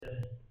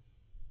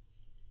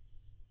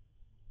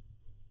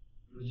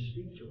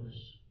speak to us,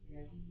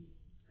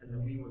 and that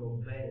we would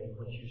obey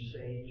what you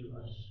say to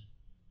us.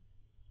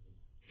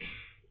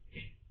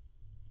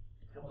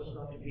 Help us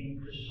not to be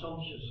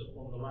presumptuous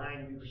upon the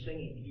line we were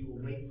singing, you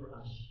will wait for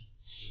us.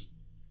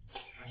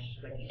 I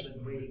suspect you've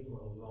been waiting for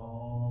a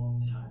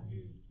long time.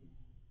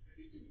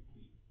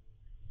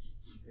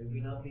 May we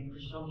not be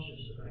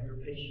presumptuous about your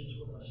patience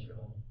with us,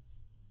 God.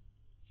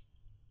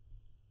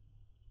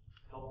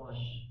 Help us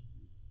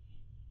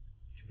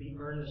to be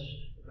earnest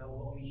about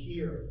what we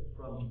hear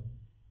from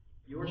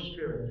your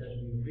Spirit as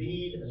we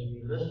read, as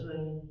we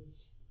listen.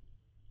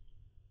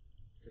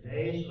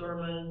 Today's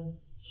sermon,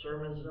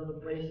 sermons in other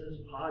places,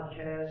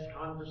 podcasts,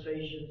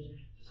 conversations,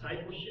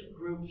 discipleship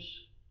groups.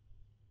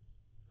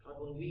 God,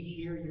 when we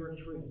hear your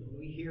truth, when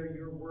we hear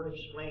your word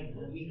explained,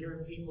 when we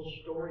hear people's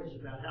stories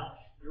about how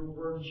your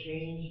word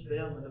changed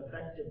them and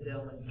affected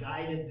them and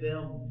guided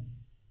them,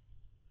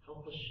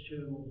 help us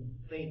to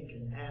think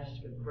and ask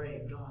and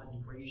pray, God,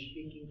 are you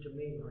speaking to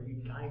me? Are you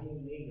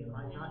guiding me? Am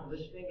I not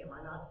listening? Am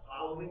I not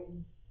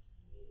following?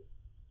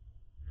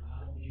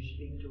 God, would you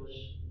speak to us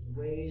in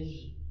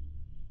ways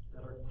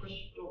that are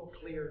crystal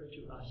clear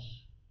to us?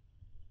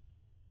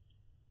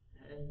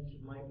 And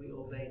might we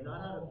obey,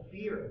 not out of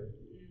fear,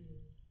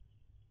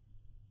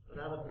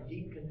 but out of a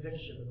deep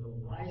conviction that the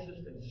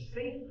wisest and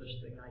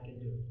safest thing I can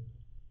do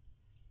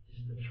is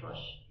to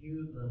trust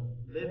you, the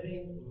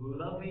living,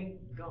 loving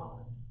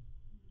God,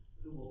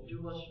 who will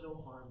do us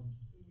no harm.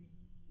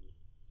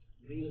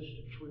 Lead us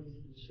to truth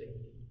and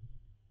safety.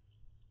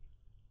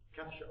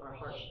 Capture our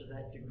hearts to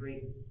that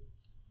degree,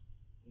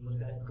 and with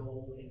that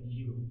goal in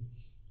view,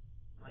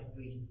 might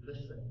we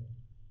listen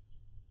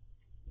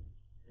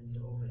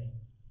and obey.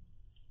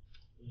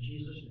 In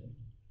Jesus' name,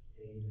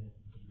 amen.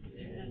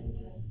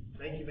 Amen.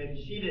 Thank you. You may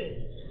be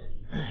seated.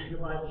 Take your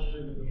Bibles to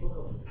the book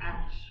of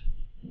Acts.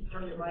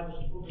 Turn your Bibles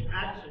to the book of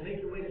Acts and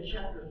make your way to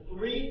chapter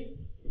 3.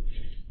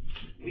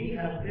 We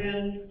have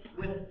been,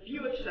 with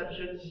few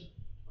exceptions,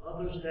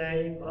 Mother's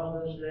Day,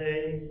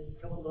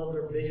 a couple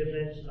other big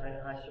events,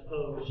 I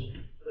suppose,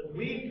 but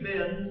we've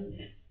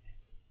been,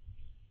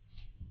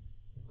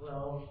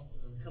 well,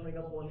 coming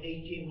up on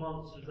 18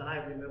 months as I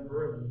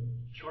remember, and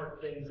chart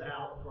things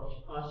out for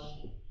us,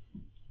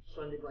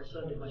 Sunday by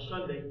Sunday by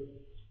Sunday,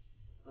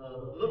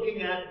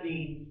 looking at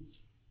the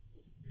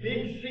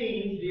big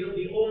themes,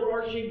 the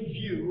overarching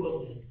view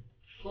of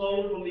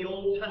flow from the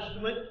Old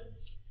Testament.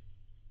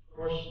 Of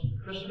course,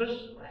 Christmas,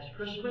 last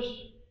Christmas,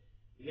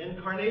 the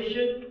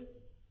Incarnation,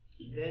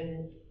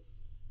 then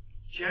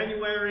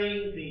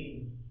January,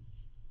 the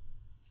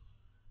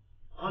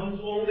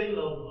unfolding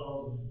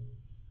of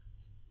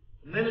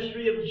the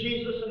ministry of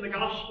Jesus in the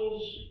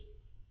Gospels,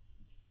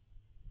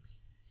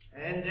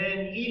 and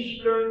then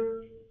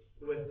Easter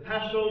with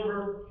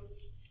Passover,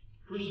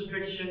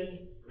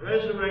 crucifixion,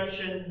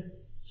 resurrection.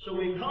 So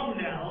we come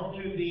now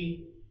to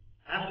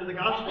after the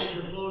Gospels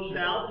are closed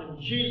out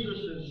and Jesus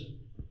is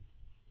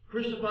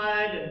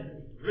crucified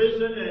and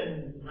risen,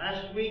 and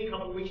last week, a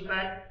couple of weeks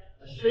back,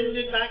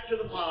 ascended back to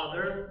the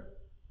Father.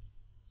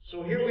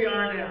 So here we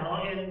are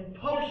now in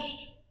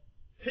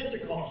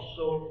post-Pentecost.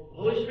 So the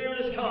Holy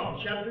Spirit has come,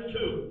 chapter 2.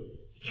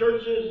 The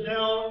church is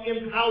now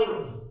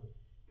empowered.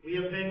 We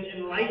have been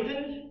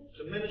enlightened. It's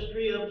the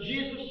ministry of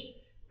Jesus.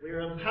 We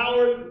are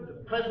empowered with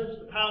the presence,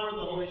 the power of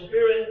the Holy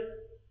Spirit.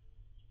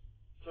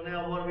 So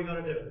now what are we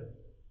going to do?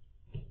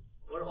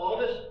 What all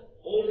this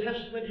Old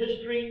Testament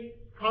history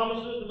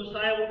promises, the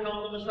Messiah will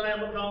come, the Messiah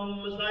will come,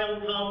 the Messiah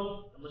will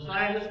come. The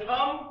Messiah has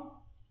come.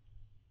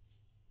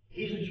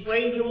 He's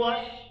explained to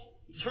us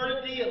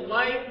eternity and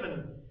life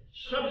and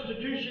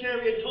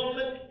substitutionary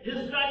atonement.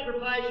 His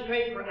sacrifice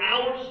paid for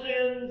our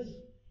sins.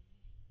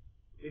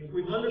 If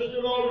we've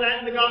understood all of that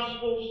in the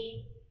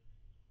Gospels,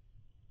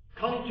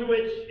 come to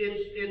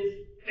its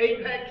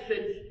apex,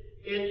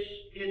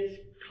 its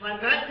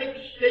climactic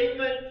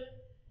statement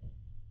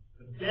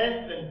of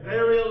death and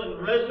burial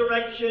and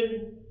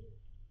resurrection.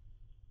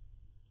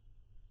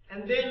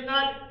 And then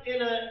not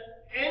in an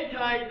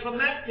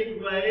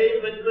anticlimactic way,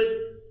 but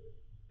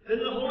then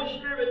the Holy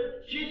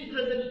Spirit, Jesus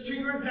says, it's to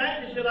your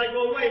advantage that I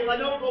go away. If I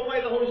don't go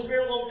away, the Holy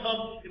Spirit won't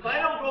come. If I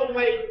don't go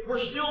away,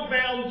 we're still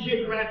bound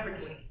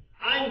geographically.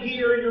 I'm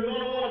here, you're going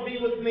to want to be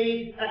with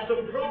me. That's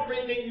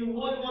appropriate that you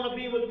would want to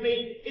be with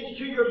me. It's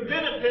to your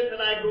benefit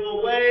that I go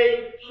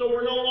away, so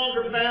we're no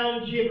longer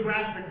bound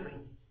geographically.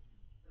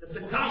 That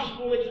the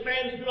gospel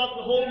expands throughout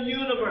the whole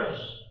universe.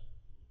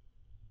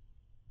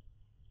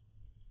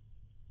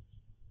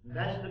 And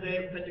that's the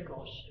day of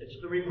Pentecost.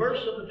 It's the reverse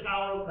of the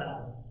Tower of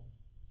Babel.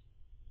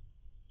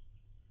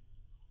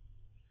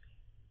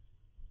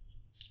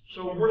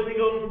 So where do we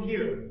go from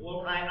here?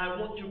 Well, I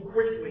want to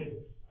quickly,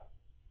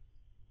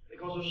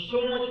 because there's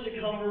so much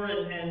to cover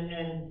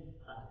and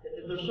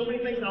there's so many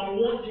things I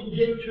want to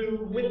get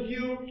to with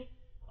you.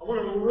 I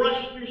want to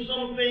rush through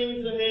some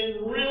things and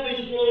then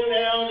really slow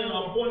down, and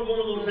I'll point one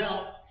of those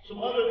out.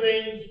 Some other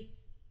things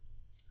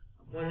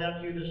I pointed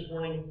out to you this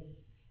morning.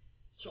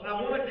 So I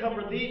want to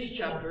cover these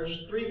chapters,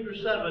 3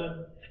 through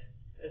 7,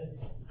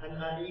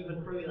 and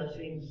even for me that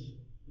seems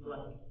like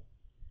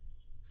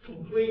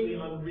completely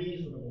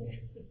unreasonable.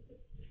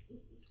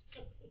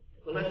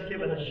 But let's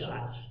give it a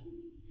shot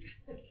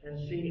and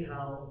see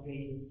how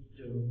we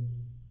do.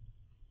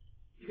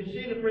 You can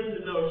see in the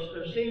printed notes,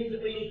 there seems,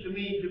 at least to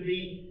me, to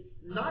be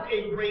not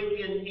a break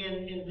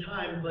in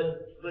time,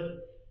 but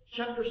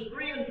chapters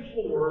 3 and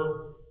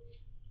 4,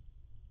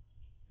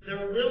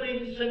 they're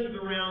really centered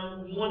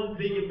around one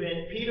big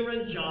event. Peter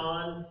and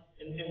John,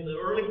 in the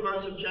early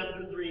parts of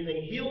chapter 3,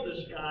 they heal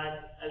this guy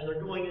as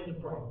they're going into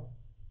prayer,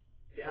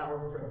 the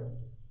hour of prayer.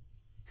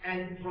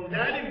 And from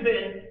that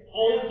event,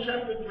 all of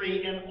chapter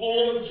 3 and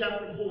all of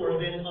chapter 4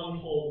 then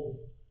unfold.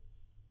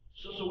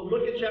 So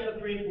look at chapter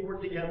 3 and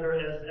 4 together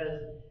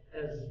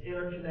as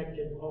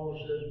interconnected,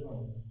 almost as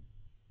one.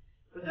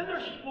 But then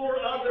there's 4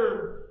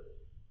 other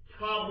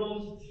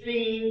problems,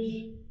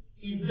 scenes,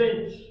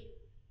 events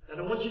that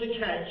I want you to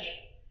catch.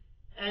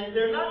 And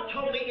they're not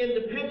totally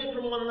independent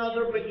from one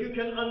another, but you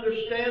can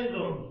understand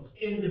them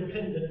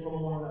independent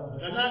from one another.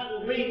 They're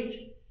not linked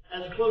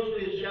as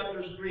closely as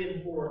chapters 3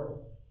 and 4.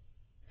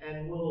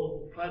 And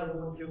we'll try to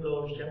work through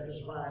those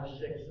chapters 5,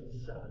 6,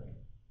 and 7.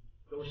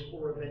 Those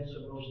 4 events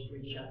of those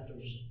 3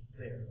 chapters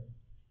there.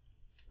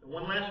 And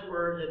one last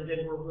word, and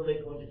then we're really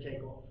going to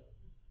take off.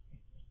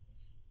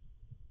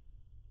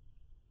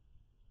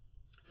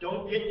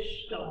 Don't get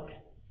stuck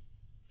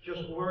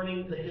just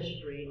learning the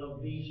history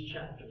of these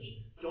chapters.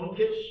 Don't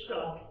get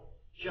stuck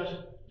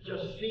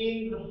just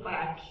seeing the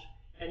facts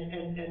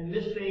and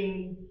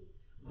missing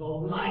the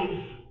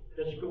life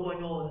that's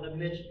going on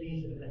amidst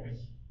these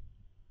events.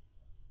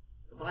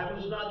 The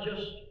Bible is not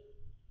just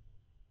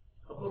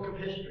a book of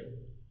history.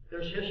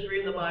 There's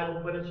history in the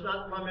Bible, but it's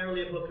not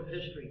primarily a book of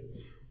history.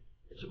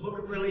 It's a book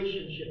of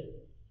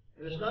relationship.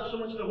 And it's not so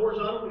much the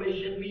horizontal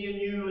relationship, me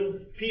and you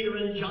and Peter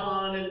and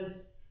John, and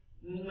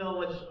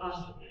no, it's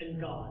us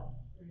and God.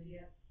 Yeah.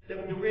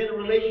 That we're in a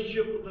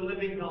relationship with the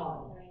living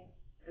God. Right.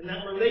 And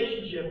that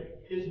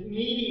relationship is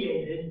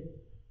mediated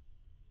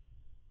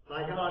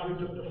by God who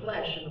took the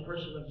flesh in the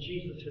person of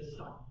Jesus, His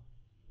Son.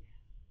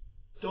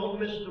 Don't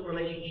miss the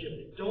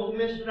relationship. Don't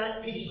miss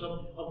that piece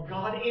of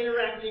God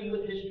interacting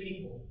with His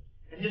people.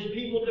 And His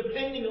people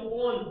depending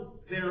upon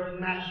their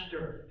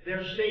Master,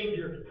 their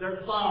Savior,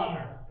 their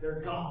Father,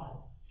 their God.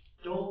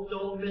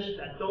 Don't miss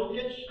that. Don't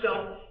get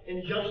stuck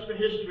in just the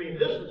history.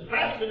 This is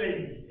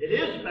fascinating. It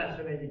is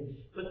fascinating.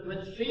 But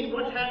let's see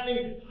what's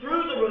happening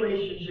through the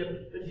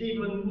relationship that's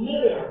even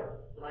more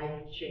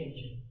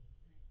life-changing.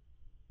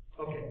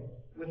 Okay,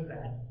 with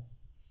that.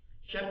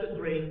 Chapter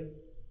 3.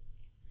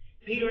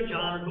 Peter and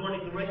John are going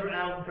to the regular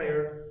hour of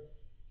prayer,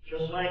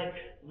 just like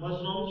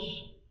Muslims.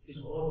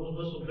 All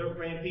those Muslims, they're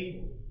praying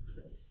people.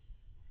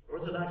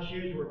 Orthodox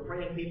Jews were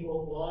praying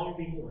people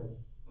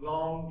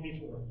long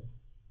before.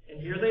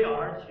 And here they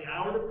are, it's the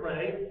hour to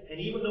pray, and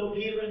even though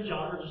Peter and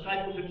John are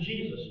disciples of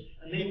Jesus,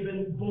 and they've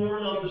been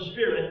born of the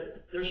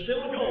Spirit, they're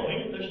still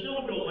going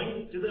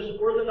to this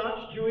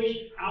Orthodox Jewish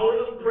hour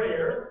of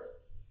prayer,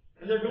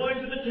 and they're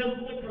going to the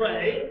temple to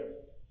pray,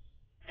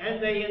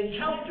 and they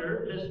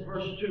encounter, this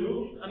verse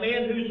 2, a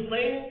man who's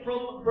lame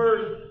from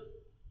birth.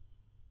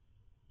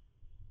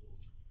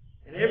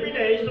 And every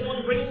day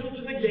someone brings him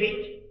to the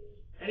gate,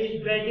 and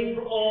he's begging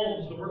for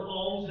alms. The word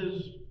alms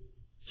is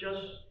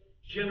just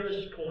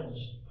generous coins.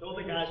 Throw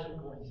the guy some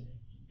coins.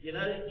 You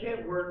know, it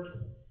can't work.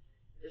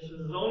 This is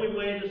his only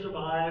way to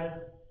survive.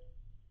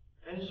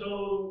 And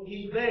so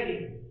he's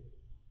begging.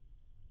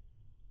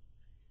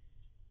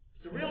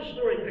 The real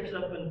story picks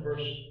up in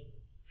verse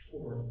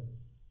 4.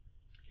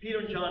 Peter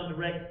and John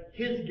direct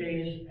his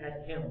gaze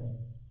at him.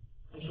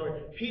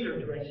 Peter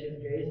directs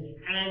his gaze,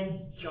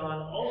 and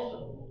John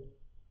also.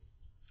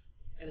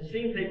 And it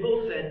seems they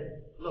both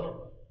said,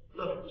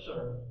 Look,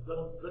 sir,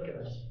 look at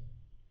us.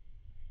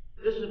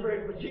 This is a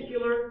very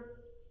particular,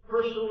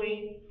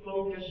 personally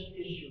focused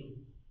issue.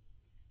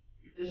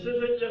 This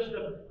isn't just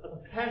a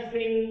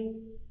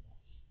passing,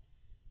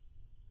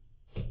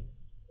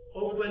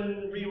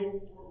 open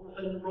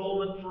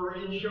enrollment for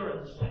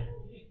insurance.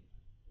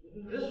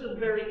 This is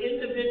very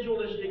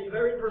individualistic,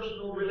 very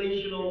personal,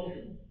 relational.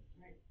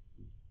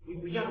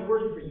 We got a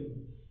word for you.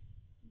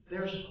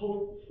 There's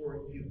hope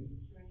for you.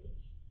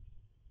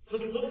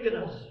 Look at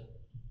us.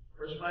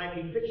 Verse 5,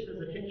 he fixed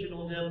his attention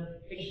on them,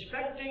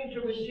 expecting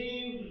to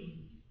receive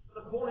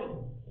a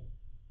coin.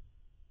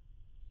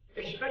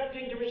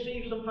 Expecting to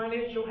receive some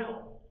financial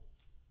help.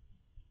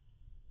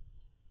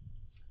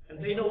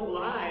 And they don't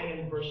lie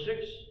in verse 6,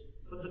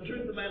 but the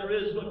truth of the matter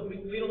is, look,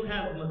 we don't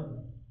have money.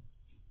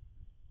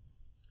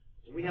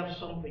 We have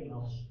something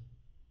else.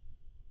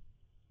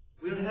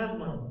 We don't have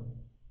money.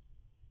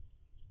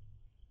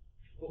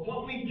 But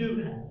what we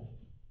do have,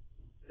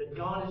 that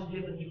God has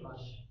given to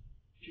us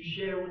to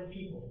share with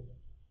people.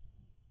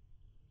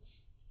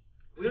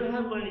 We don't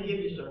have money to give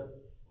you, sir.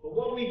 But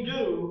what we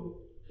do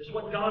is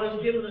what God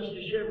has given us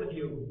to share with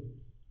you.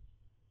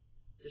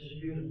 This is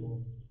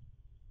beautiful.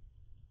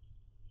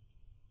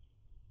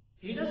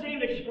 He doesn't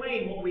even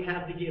explain what we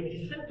have to give.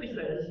 He simply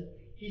says,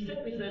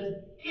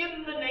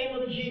 in the name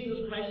of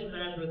Jesus Christ of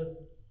Nazareth,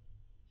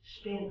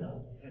 stand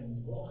up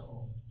and walk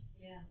home.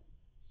 Yeah.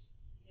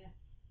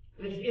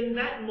 And it's in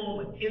that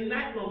moment, in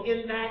that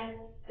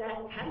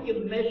how do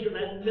you measure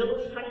that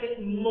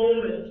millisecond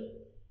moment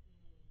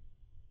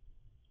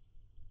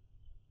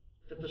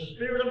that the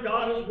Spirit of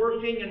God is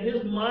working and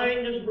His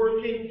mind is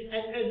working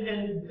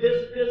and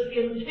this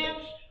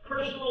intense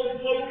personal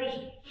focus?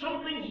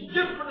 Something's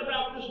different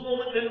about this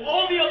moment than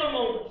all the other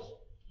moments.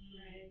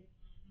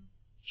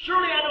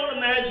 Surely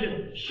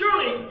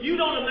you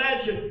don't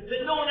imagine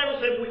that no one ever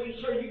said, well,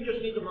 sir, you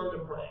just need to learn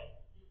to pray.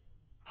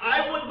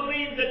 I would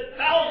believe that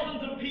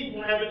thousands of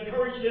people have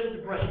encouraged him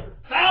to pray.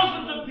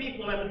 Thousands of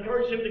people have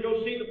encouraged him to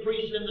go see the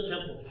priest in the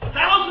temple.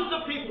 Thousands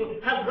of people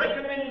have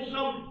recommended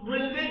some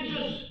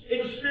religious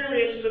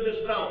experience to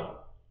this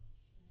fellow.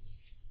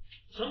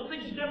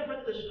 Something's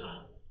different this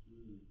time.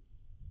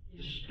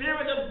 The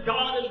Spirit of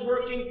God is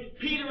working.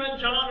 Peter and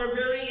John are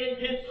very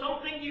intense.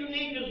 Something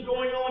unique is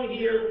going on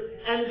here.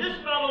 And this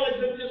fellow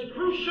is at this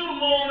crucial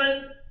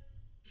moment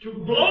to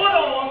blow it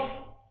off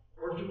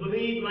or to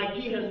believe like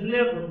he has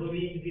never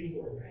believed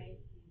before. Right.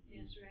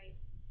 That's right.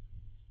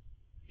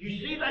 You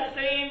see that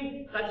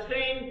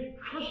same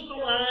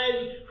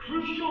crystallized,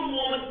 crucial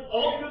moment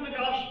all through the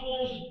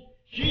Gospels.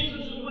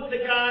 Jesus is with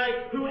the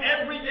guy who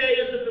every day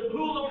is at the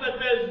pool of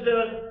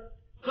Bethesda.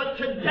 But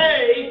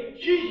today,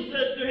 Jesus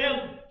says to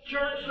him,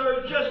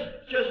 sir,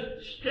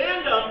 just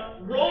stand up,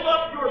 roll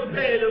up your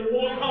bed, and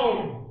walk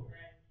home.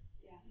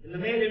 And the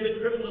man who had been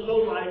crippled his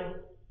whole life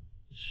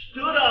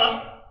stood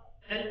up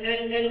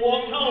and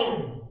walked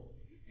home.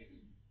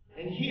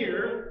 And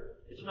here,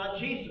 it's not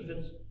Jesus,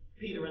 it's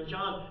Peter and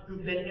John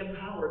who've been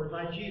empowered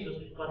by Jesus,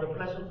 by the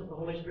presence of the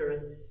Holy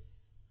Spirit,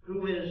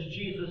 who is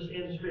Jesus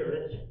in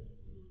spirit.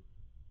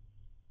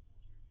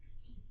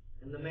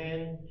 And the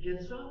man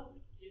gets up.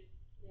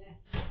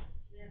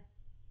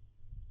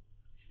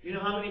 You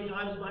know how many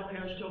times my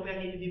parents told me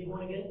I need to be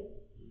born again?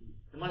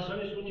 And my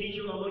Sunday school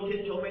teacher when I was a little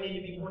kid told me I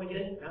need to be born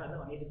again?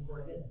 No, I need to be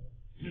born again.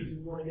 I need to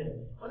be born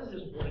again. What is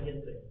this born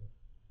again thing?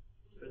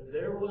 But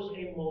there was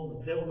a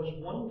moment, there was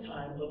one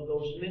time of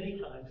those many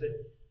times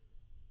that,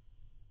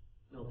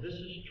 no, this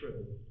is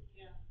true.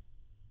 Yeah.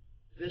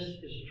 This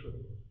is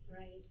true.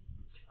 Right.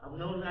 I'm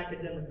known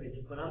academically,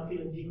 but I'm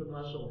feeling deep in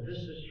my soul. This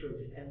is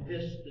true. And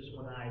this is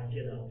when I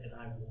get up and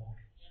I walk.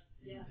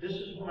 Yeah. This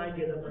is when I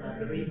get up and I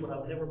believe what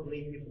I've never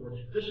believed before.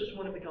 This is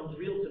when it becomes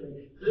real to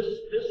me. This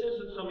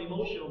isn't some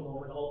emotional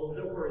moment, although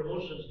there were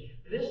emotions.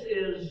 This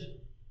is,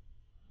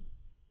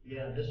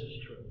 this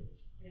is true.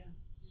 Yeah.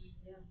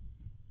 Yeah.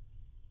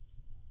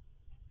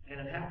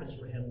 And it happens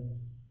for him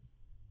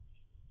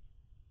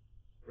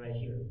right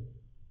here.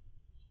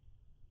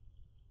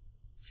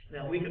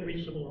 Now, we could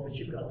read some more, but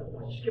you've got the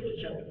point. Skip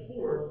to chapter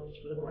 4,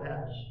 look what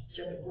happens.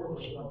 Chapter 4,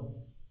 verse 1.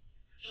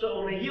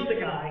 So they healed the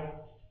guy,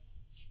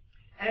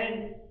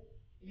 and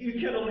you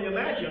can only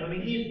imagine. I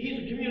mean, he's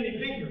a community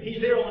figure. He's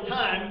there all the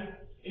time,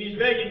 and he's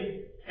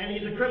begging, and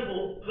he's a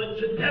cripple. But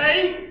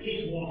today,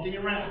 he's walking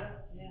around.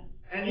 Yeah.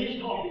 And he's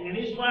talking, and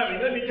he's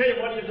smiling. Let me tell you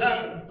what just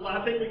happened. Well,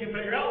 I think we can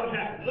figure out what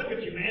happened. Look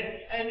at you, man.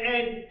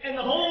 And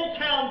the whole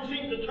town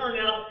seems to turn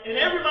out, and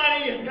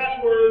everybody has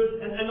got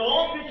word. And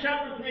all through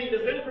chapter 3,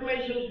 this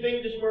information is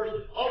being dispersed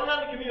all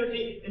around the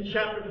community. In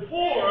chapter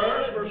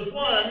 4, verse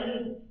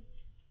 1,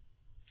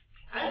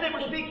 as they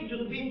were speaking to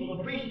the people,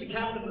 the priest, the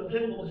captain of the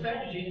temple, the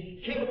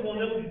Sadducees, came upon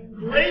them,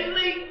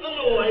 greatly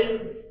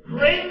annoyed,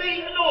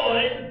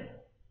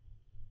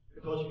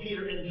 because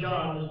Peter and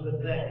John, as the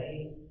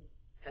they,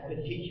 had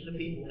been teaching the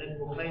people and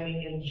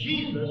proclaiming in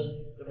Jesus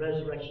the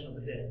resurrection of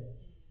the dead.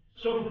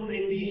 So from the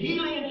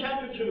healing in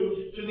chapter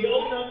 2 to the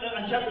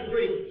chapter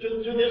 3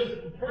 to this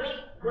first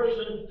verse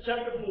in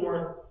chapter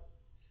 4,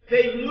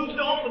 they moved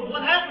on from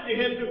what happened to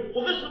him to,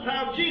 well, this is the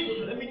power of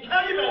Jesus. Let me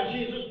tell you about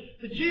Jesus,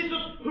 the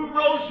Jesus who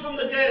rose from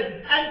the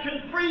dead and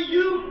can free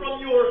you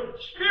from your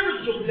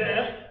spiritual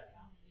death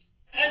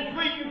and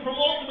free you from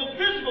ultimate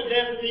physical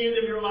death at the end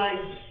of your life.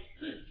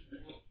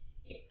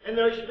 And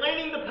they're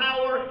explaining the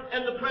power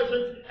and the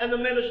presence and the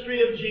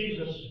ministry of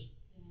Jesus.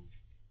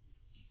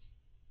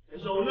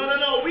 And so,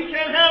 no, we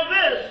can't have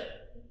this.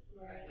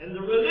 And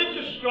the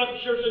religious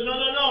structure said,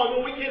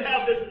 no, we can't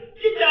have this.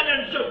 Get down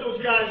there and shut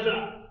those guys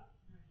up.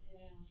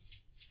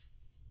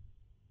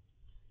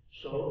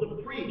 So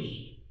the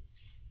priest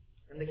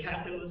and the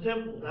captain of the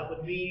temple, that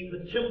would be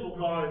the temple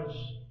guards,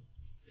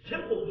 the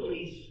temple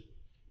police,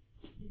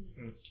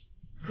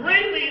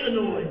 greatly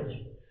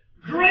annoyed.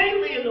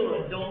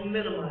 Don't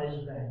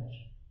minimize that.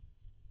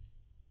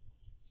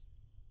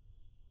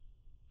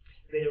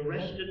 They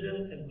arrested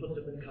them and put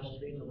them in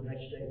custody until the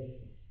next day.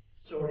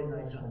 It's already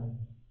nighttime.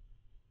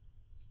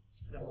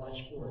 Now watch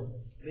for it.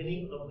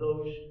 Many of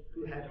those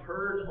who had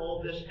heard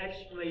all this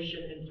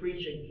explanation and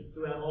preaching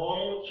throughout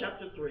all of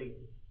chapter 3,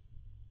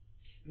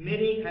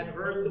 many had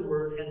heard the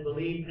word and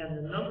believed, and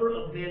the number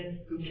of men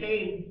who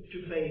came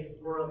to faith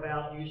were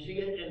about, you see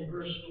it in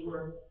verse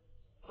 4,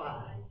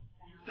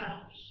 5,000.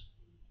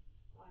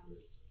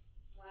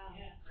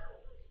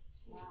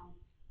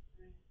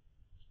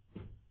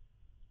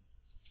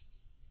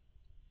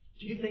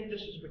 Do you think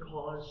this is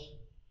because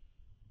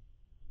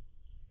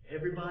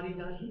everybody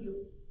got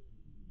healed?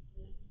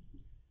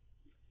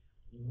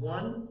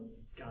 One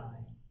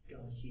guy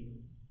got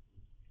healed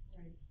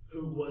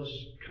who was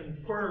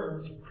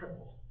confirmed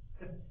crippled.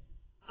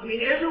 I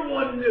mean,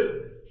 everyone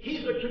knew.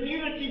 He's a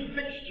community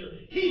fixture.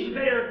 He's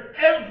there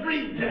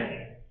every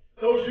day.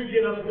 Those who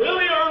get up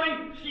really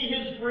early see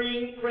his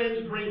friends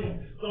bring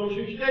him. Those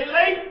who stay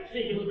late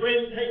see his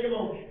friends take him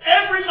home.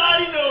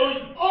 Everybody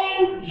knows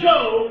old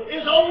Joe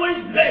is always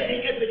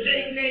begging at the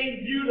gate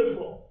named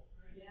Beautiful.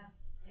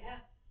 Yeah.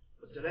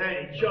 But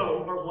today,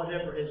 Joe, or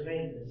whatever his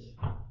name is,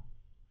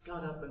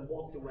 got up and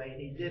walked away,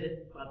 and he did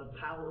it by the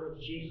power of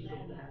Jesus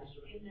of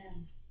Nazareth.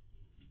 Amen.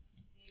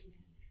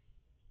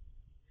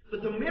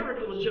 But the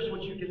miracle is just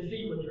what you can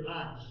see with your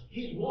eyes.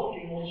 He's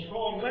walking on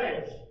strong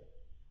legs.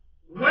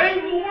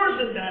 Way more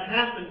than that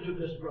happened to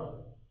this brother.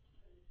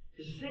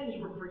 His sins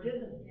were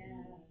forgiven.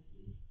 Yeah.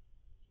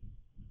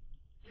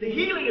 The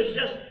healing is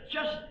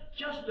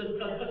just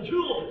a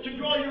tool to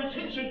draw your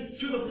attention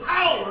to the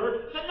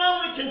power that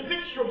not only can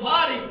fix your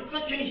body,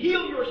 but can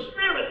heal your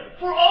spirit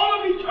for all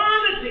of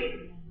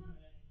eternity.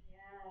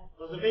 Yeah.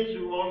 Because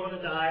eventually we're all going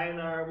to die,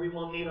 and we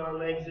won't need our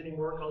legs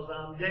anymore because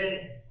I'm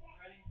dead.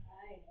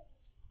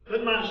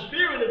 But my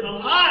spirit is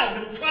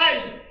alive in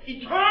Christ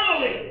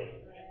eternally.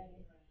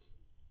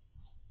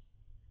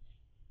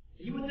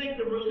 You would think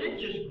the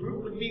religious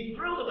group would be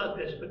thrilled about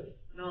this, but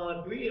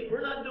no, if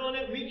we're not doing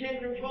it, we can't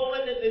control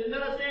it, and they're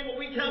not saying what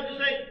we tell them to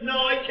say.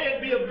 No, it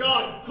can't be of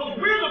God, because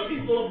we're the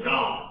people of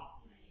God.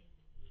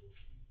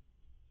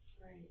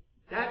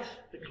 That's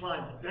the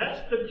climate.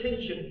 That's the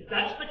tension.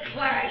 That's the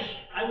clash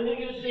I want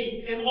you to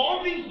see. And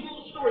all these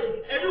little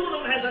stories, every one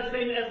of them has that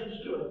same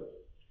essence to it.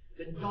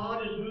 That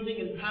God is moving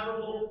in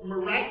powerful,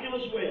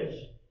 miraculous ways.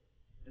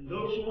 And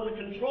those who want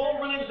to control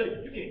religion say,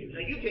 you can't do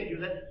that, you can't do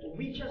that. Well,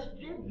 we just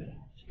did that.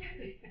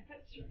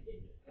 That's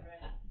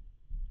right.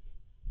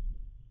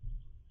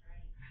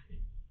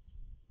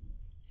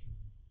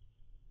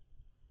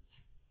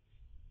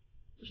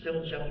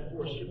 Still in chapter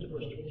 4, skip to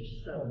verse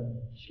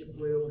 27. Skip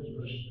way over to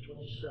verse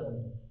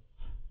 27.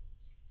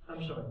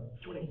 I'm sorry,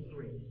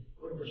 23.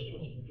 Go to verse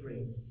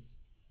 23.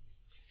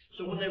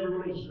 So when they were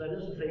released, that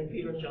is to say,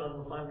 Peter and John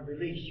were finally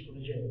released from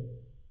the jail.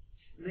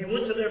 And they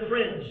went to their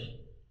friends,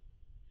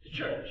 the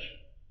church,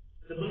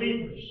 the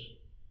believers.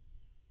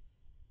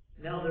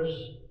 Now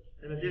there's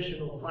an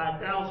additional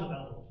 5,000 of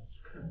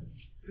them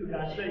who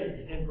got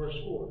saved in verse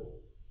 4.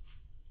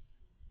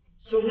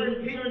 So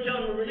when Peter and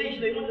John were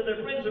released, they went to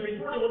their friends and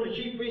reported what the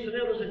chief priests and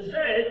elders had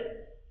said.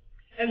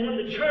 And when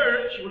the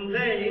church,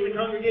 the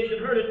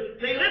congregation, heard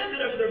it, they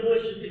lifted up their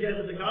voices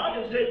together to God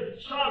and said,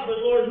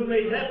 Sovereign Lord, who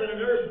made heaven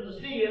and earth and the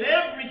sea and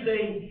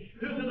everything,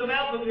 who through the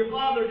mouth of your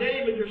father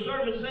David, your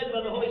servant, said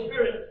by the Holy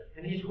Spirit.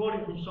 And he's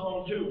quoting from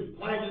Psalm 2.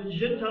 Why do the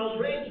Gentiles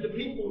rage? The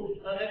people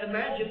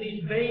imagine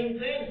these vain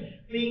things.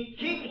 The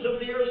kings of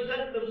the earth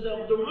set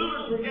themselves. The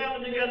rulers were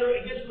gathered together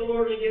against the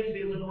Lord and against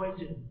his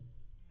anointed.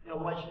 Now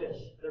watch this.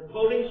 They're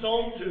quoting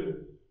Psalm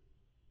 2.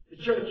 The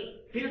church.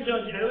 Peter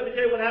John, let me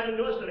tell you what happened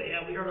to us today.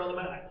 Yeah, we heard all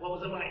about it. What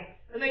was it like?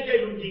 And they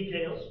gave them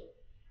details.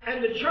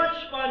 And the church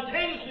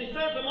spontaneously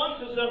says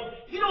amongst itself,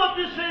 you know what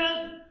this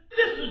is?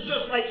 This is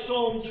just like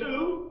Psalm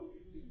 2.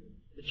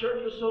 The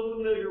church was so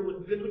familiar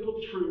with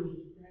biblical truth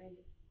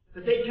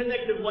that they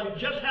connected what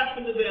just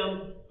happened to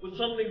them with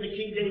something that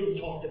King David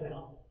talked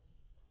about.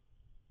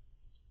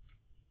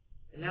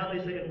 And now they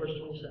say in verse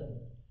 27,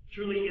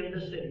 truly in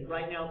this city,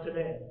 right now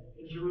today,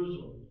 in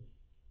Jerusalem,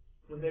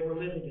 when they were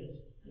living it,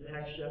 in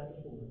Acts chapter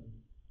 4,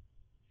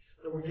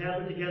 that were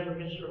gathered together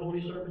against your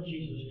holy servant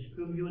Jesus,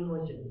 whom you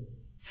anointed.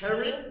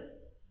 Herod,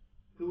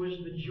 who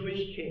is the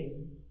Jewish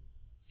king,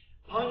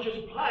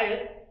 Pontius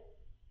Pilate,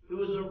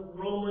 who is a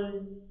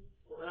Roman,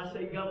 when I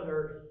say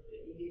governor,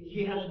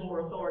 he has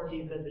more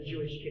authority than the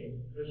Jewish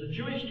king. There's a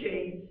Jewish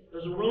king,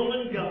 there's a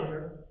Roman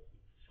governor,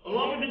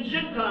 along with the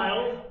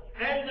Gentiles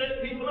and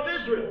the people of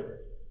Israel.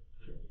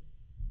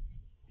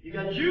 You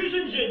got Jews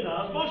and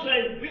Gentiles both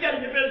saying, we got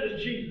to get rid of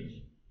this Jesus.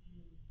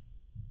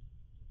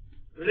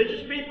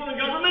 Religious people and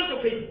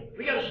governmental people.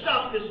 We got to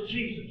stop this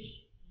Jesus.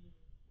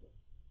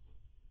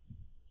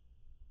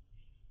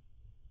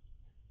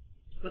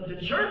 But the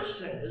church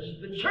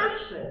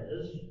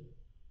says,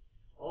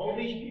 all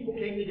these people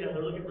came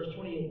together, look at verse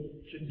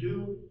 28, to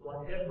do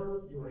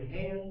whatever your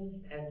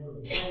hand and your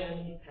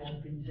plan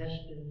had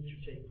predestined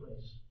to take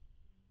place.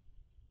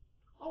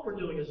 All we're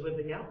doing is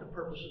living out the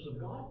purposes of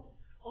God.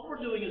 All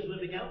we're doing is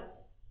living out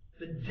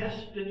the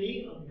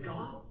destiny of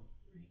God.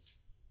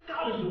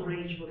 God has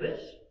arranged for this.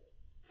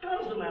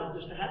 God has allowed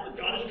this to happen.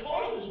 God has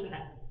caused this to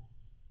happen.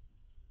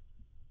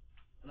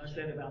 And I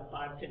said about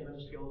 5-10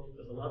 minutes ago,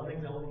 there's a lot of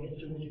things I want to get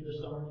to with you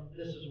this summer.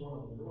 This is one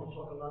of them. We're going to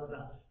talk a lot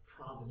about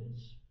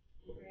providence.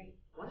 Right.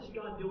 What is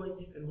God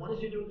doing, and why does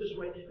he do it this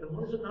way, and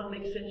why does it not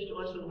make sense to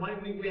us, and why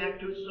do we react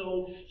to it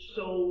so,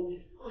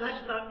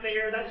 that's not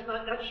fair, that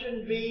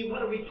shouldn't be,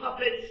 what are we,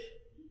 puppets?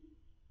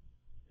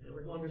 And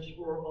we're going to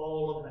explore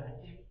all of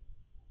that.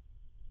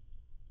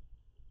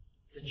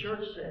 The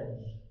church says,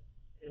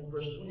 in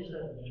verse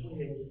 27 and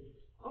 28,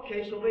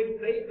 okay, so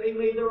they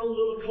made their own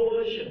little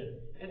coalition,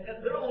 and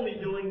they're only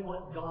doing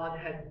what God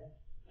had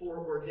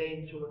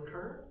foreordained to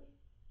occur.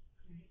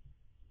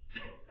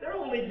 They're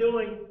only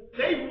doing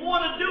They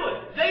want to do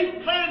it.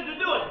 They planned to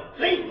do it.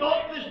 They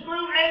thought this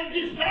through and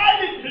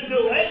decided to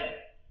do it.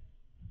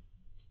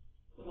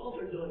 But all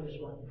they're doing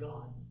is what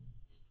God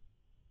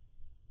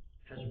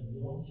has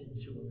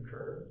wanted to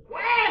occur.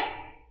 What?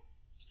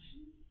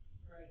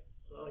 Right.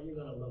 Oh, you're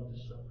going to love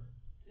this summer.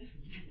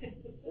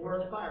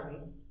 Or fire me.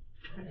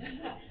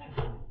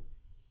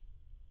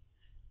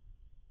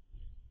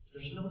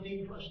 There's no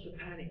need for us to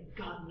panic.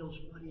 God knows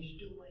what He's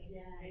doing.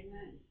 Yeah,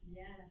 amen.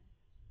 Yeah.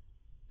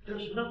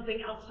 There's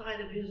nothing outside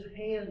of His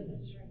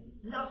hands.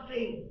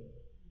 Nothing.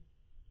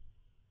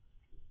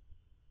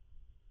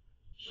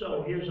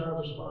 So here's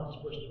our response,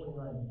 verse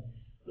 29.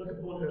 Look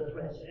upon their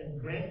threats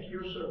and grant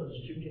your servants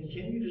to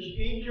continue to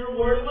speak your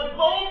word with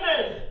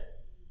boldness.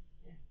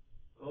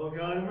 Oh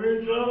God, we're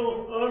in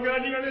trouble. Oh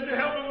God, you're going to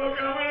help them. Oh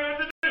God, what are we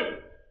going to do?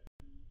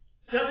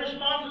 Their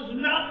response is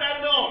not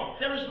that at all.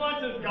 Their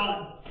response is,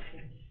 God,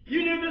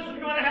 you knew this was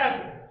going to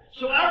happen.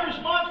 So our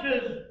response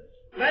is,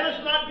 let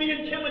us not be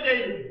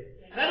intimidated.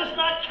 Let us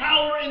not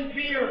cower in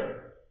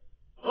fear.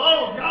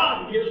 Oh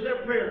God, here's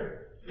their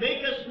prayer.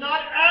 Make us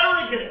not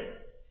arrogant.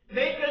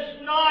 Make us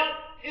not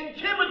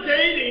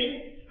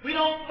intimidating. We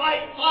don't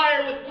fight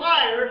fire with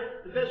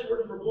fire. The best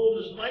word for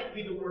boldness might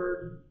be the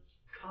word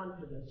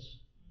confidence.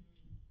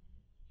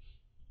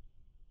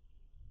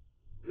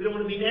 We don't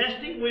want to be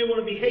nasty. We don't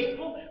want to be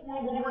hateful.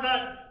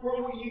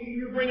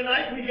 You bring a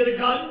knife, we get a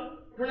gun.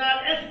 We're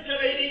not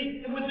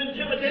escalating with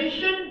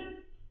intimidation.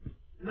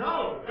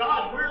 No,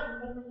 God,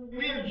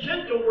 we're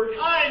gentle, we're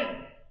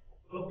kind,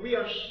 but we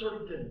are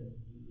certain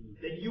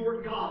that you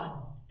are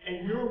God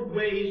and your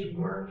ways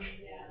work.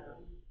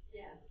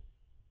 Yeah.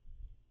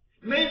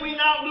 May we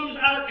not lose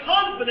our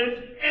confidence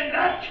in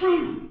that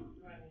truth.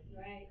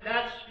 Right.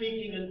 That's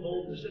speaking in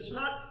boldness. It's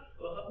not,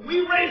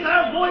 we raise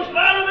our voice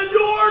louder than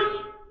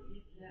yours.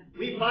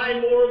 We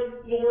find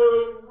more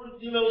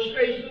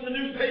space in the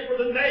newspaper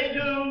than they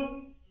do.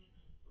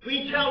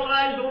 We tell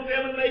lies on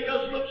them and make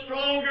us look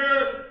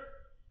stronger.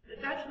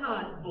 That's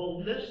not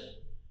boldness.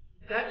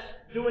 That's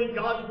doing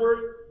God's work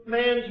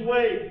man's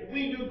way.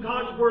 We do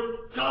God's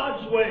work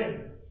God's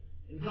way.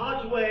 And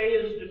God's way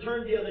is to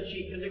turn the other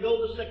cheek and to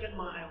go the second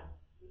mile.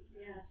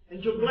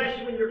 And to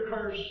bless when you're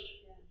cursed.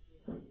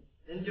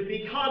 And to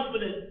be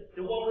confident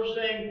that what we're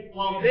saying,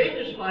 while they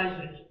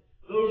despise it,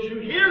 those who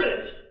hear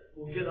it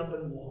will get up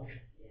and walk.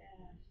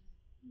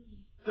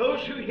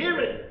 Those who hear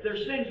it, their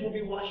sins will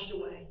be washed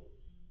away.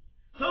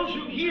 Those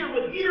who hear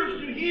with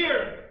ears to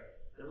hear,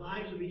 their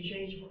lives will be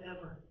changed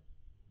forever.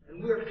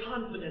 And we're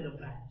confident of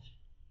that.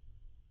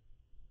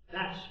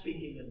 That's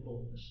speaking in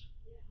boldness.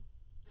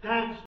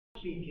 That's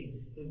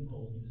speaking in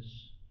boldness.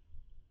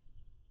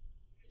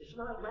 It's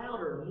not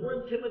louder, more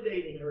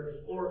intimidating,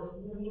 or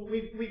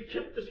we've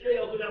tipped the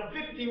scales and now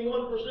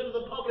 51% of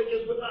the public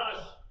is with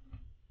us.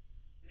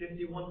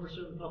 51%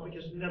 of the public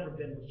has never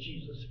been with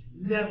Jesus.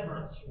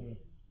 Never.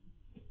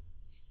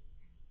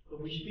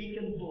 But we speak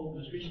in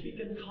boldness. We speak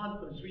in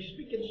confidence. We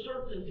speak in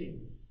certainty.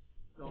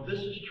 No, this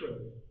is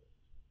true.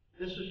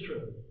 This is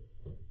true.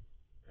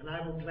 And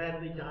I will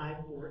gladly die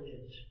for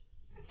it.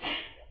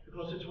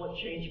 Because it's what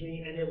changed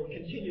me, and it will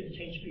continue to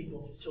change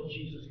people till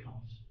Jesus comes.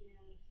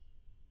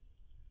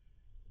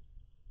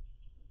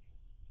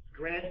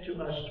 Grant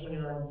to us,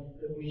 29,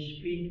 that we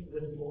speak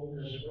with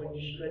boldness when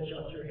you stretch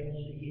out your hands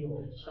to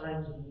heal,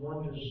 signs and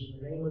wonders in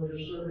the name of your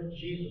servant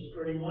Jesus.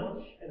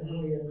 31. And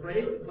when they had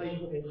prayed, the place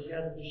where they were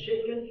gathered was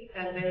shaken,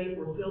 and they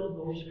were filled with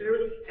the Holy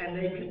Spirit, and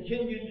they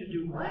continued to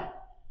do what?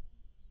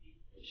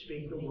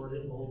 Speak the word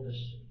in boldness.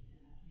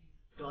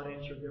 God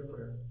answered their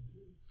prayer.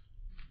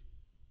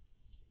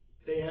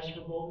 They asked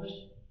for boldness.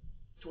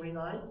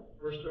 29,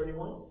 verse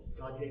 31.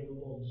 God gave them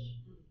boldness.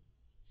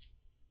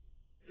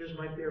 Here's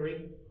my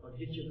theory. I'll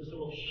get you this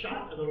little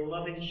shot, a little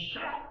loving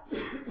shot,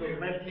 a little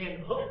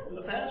left-hand hook from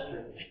the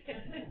pastor,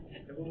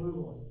 and we'll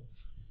move on.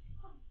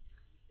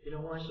 You know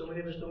why so many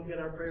of us don't get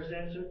our prayers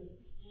answered?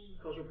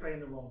 Because we're praying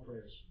the wrong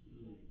prayers.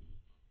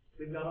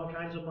 We've got all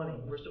kinds of money.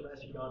 We're still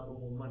asking God for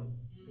more money.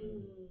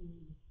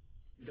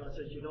 And God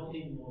says, you don't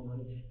need more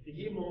money. If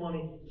you give more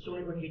money, it's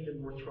only going to get you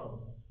in more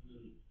trouble.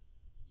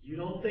 You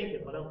don't think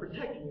it, but I'm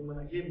protecting you when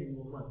I give you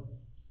more money.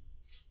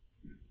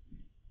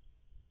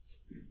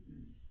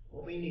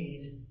 What we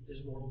need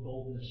is more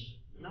boldness.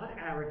 Not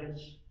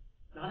arrogance,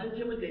 not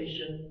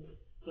intimidation,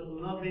 but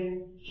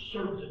loving,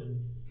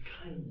 certain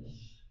kindness.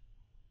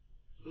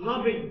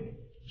 Loving,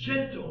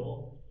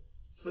 gentle,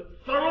 but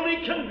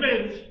thoroughly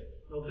convinced,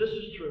 no, this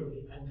is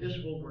true, and this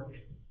will work.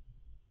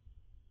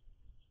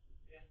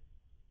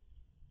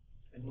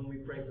 And when we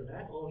pray for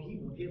that, oh, He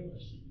will give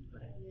us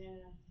that.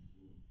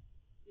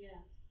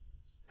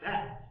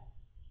 That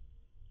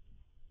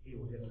He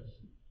will give us.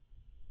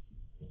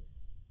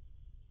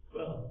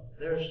 Well,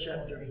 there's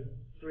chapter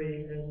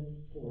 3 and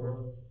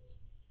 4.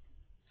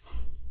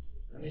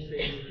 Let me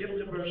see. Skip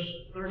to verse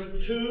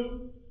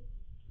 32.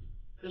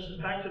 This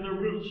is back to their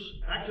roots,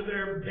 back to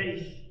their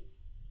base.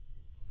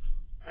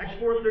 Acts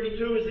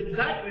 4:32 is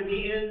exactly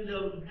the end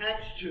of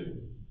Acts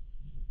 2.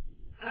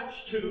 Acts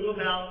 2,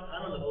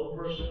 about,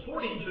 verse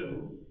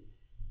 42.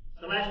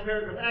 The last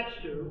paragraph of Acts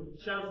 2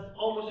 sounds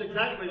almost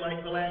exactly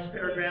like the last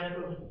paragraph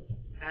of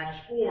Acts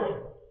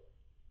 4.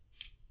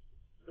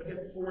 Look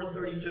at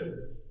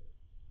 4:32.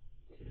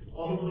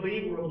 All who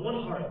believed were of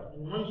one heart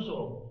and one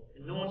soul.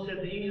 And no one said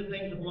that any of the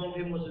things that belonged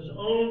to him was his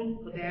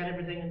own, but they had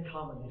everything in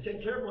common. They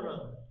took care of one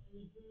another.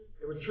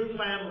 They were true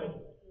family.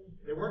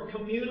 They weren't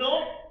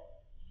communal.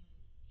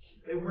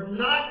 They were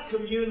not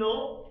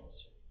communal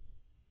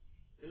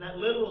in that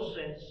literal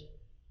sense.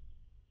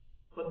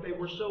 But they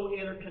were so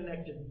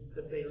interconnected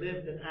that they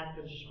lived and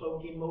acted and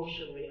spoke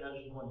emotionally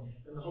as one.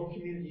 And the whole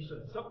community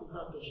said, something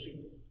about those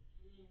people.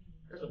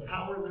 There's a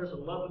power and there's a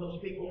love in those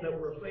people that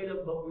we're afraid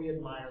of, but we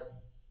admire.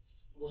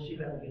 We'll see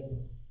that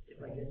again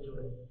if I get to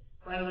it.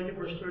 Finally, look at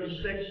verse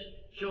 36.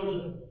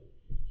 Joseph,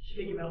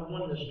 speaking about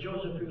oneness,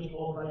 Joseph, who was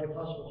called by the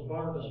apostles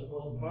Barnabas,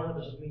 because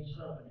Barnabas means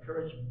son of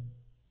encouragement.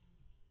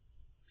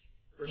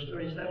 Verse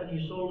 37,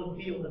 he sold a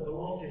field that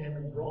belonged to him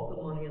and brought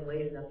the money and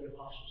laid it at the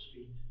apostles'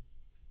 feet.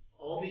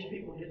 All these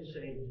people getting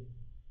saved.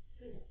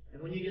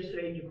 And when you get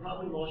saved, you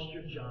probably lost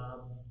your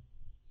job.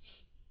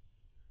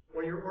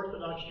 Or your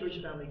Orthodox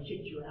Jewish family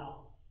kicked you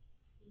out.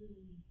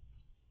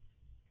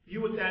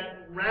 You with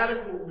that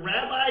radical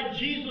Rabbi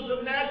Jesus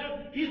of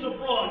Nazareth, he's a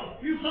fraud.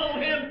 You follow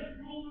him,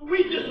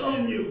 we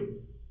disown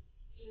you.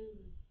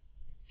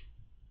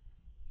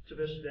 To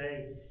this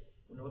day,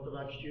 when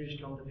Orthodox Jews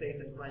come to faith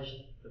in Christ,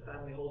 the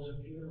family holds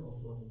a funeral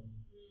for them.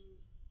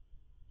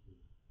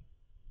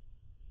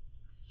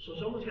 So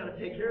someone's got to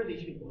take care of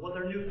these people. Well,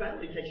 their new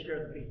family takes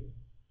care of the people.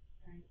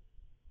 Right.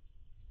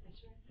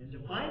 That's right. And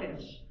to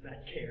finance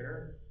that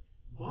care,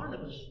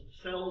 Barnabas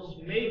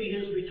sells maybe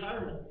his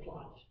retirement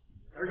plot.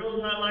 There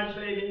goes my life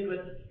saving,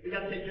 but we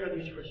got to take care of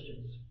these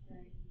Christians.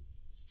 Right.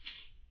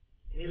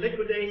 And he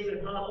liquidates,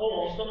 if not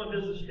all, some of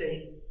his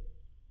estate.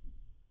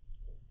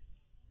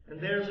 And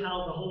there's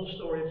how the whole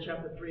story of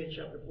chapter 3 and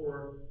chapter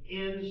 4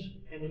 ends.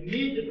 And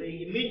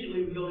immediately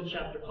we go to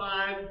chapter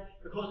 5,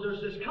 because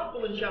there's this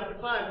couple in chapter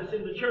 5 that's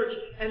in the church,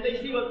 and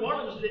they see what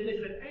Barnabas did, and they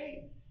said,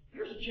 hey,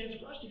 here's a chance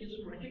for us to get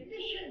some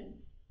recognition.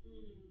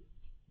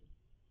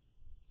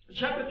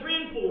 Chapter 3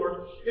 and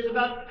 4 is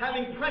about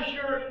having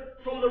pressure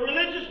from the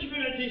religious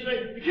community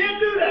saying, you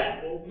can't do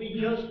that. Well, we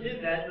just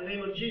did that in the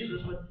name of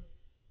Jesus, but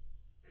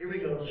here we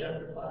go,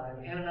 chapter 5.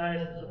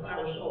 Ananias and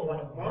Sapphira saw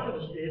what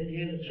Barnabas did at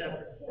the end of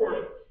chapter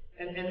 4.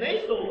 And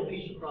they stole a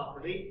piece of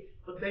property,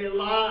 but they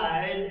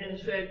lied and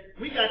said,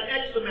 we got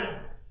X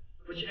amount,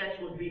 which X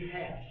would be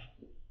half.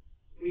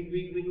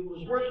 It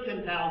was worth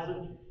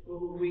 10,000.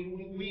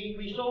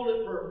 We sold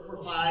it for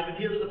 5, and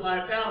here's the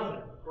 5,000.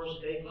 Of course,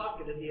 they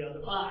pocketed the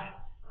other 5.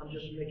 I'm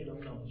just making up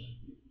numbers.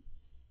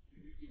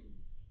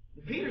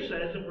 And Peter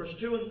says in verse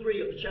 2 and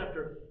 3 of the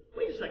chapter,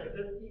 wait a second,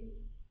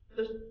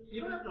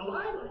 you don't have to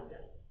lie like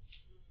that.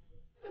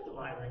 You don't have to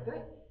lie like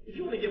that. If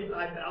you want to give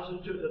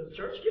 5,000 to the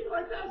church, give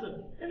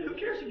 5,000. And who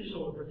cares if you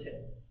sold it for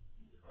 10?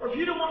 Or if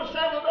you don't want to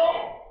sell it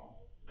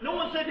all. No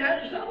one said you had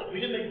to sell it. We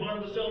didn't make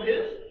Barnabas sell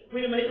his. We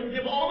didn't make him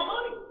give all the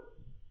money.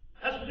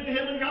 That's between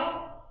him and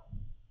God.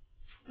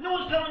 No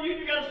one's telling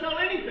you got to sell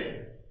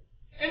anything.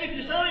 And if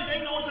you sell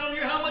anything, no one's telling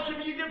you how much of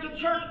it you give to the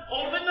church.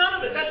 All of it, none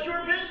of it. That's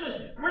your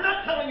business. We're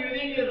not telling you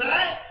any of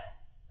that.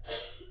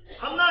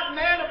 I'm not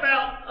mad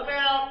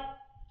about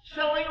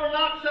selling or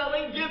not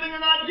selling, giving or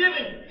not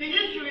giving. The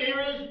issue here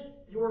is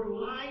you're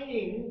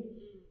lying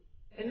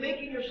and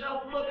making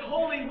yourself look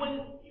holy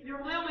when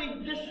you're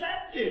really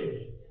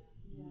deceptive.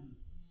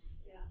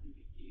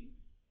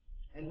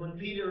 And when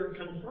Peter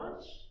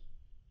confronts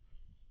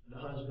the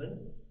husband,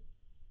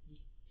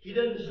 he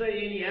doesn't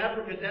say any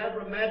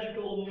abracadabra,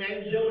 magical,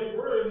 angelic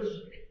words.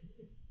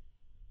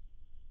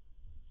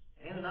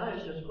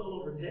 Ananias just fell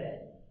over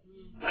dead.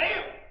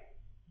 Bam!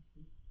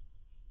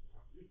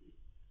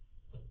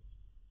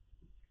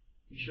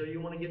 You sure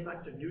you want to get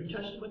back to New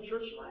Testament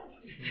church life?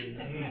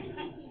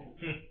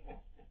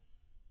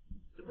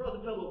 The brother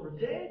fell over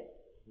dead.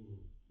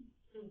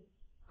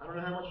 I don't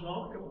know how much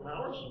longer, a couple of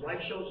hours. His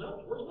wife shows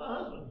up. Where's my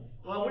husband?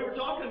 Well, we were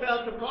talking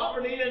about the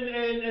property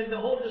and the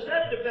whole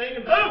deceptive thing,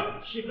 and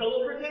boom! She fell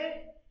over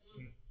dead.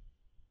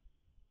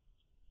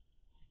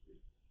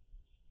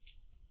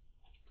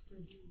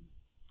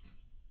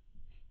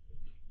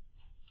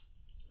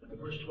 Look at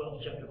verse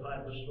 12, chapter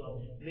 5, verse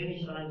 12.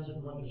 Many signs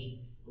and wonders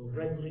were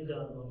regularly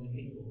done among the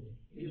people.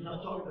 He's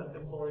not talking about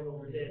them falling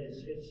over dead.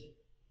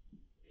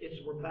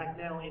 We're back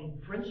now in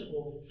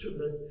principle to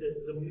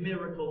the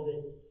miracle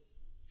that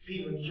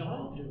Peter and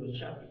John do in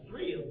chapter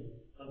 3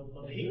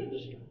 of healing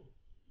this guy.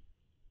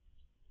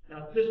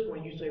 Now, at this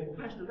point, you say, well,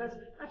 Pastor,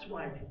 that's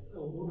why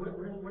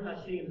we're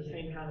not seeing the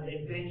same kind of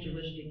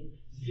evangelistic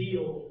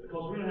zeal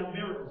because we don't have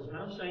miracles. And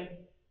I'm saying,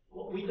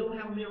 well, we don't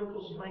have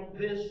miracles like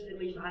this. At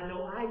least I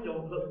know I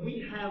don't. But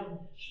we have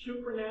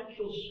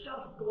supernatural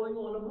stuff going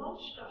on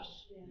amongst us.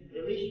 Yeah.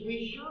 At least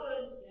we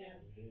should.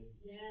 Yeah.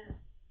 Yeah.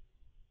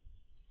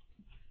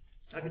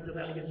 I'll get to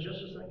that again in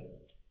just a second.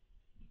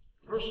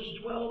 Verses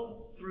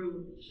 12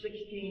 through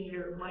 16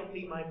 here might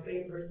be my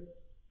favorite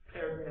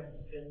paragraph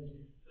in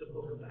the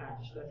book of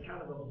Acts. That's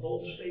kind of a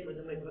bold statement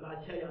to make, but I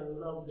tell you, I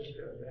love this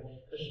paragraph.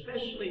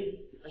 Especially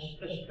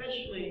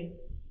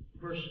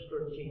verse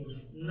 13.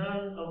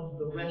 None of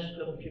the rest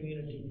of the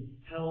community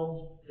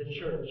held the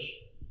church,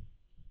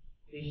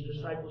 these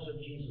disciples of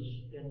Jesus,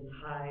 in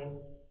high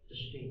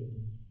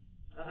esteem.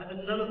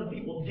 None of the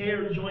people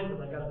dared join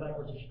them. I got it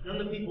backwards. None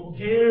of the people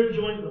dared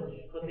join them,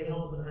 but they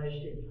held them in high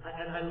esteem.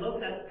 And I love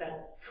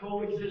that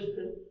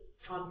coexistent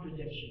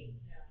contradiction.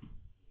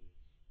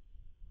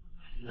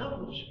 I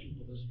love those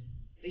people.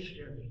 They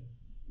scare me.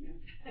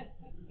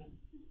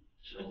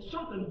 There's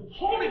something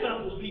holy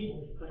about those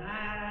people, but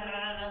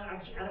I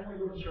don't want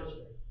to go to church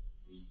there.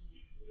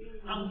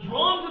 I'm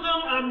drawn to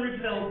them. I'm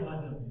repelled by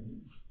them.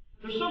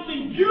 There's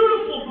something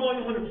beautiful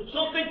going on here,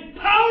 something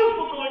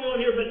powerful going on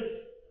here, but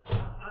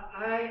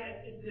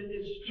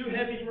it's too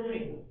heavy for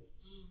me.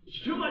 It's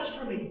too much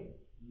for me.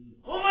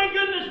 Oh my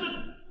goodness,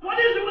 what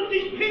is it with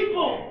these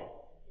people?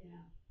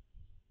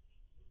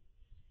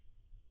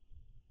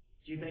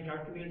 Do you think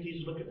our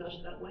communities look at us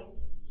that way?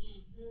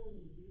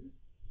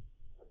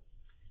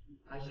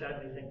 I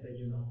sadly think they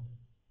do not.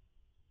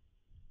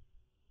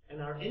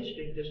 And our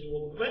instinct is,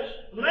 well, let's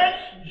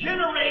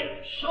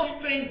generate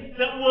something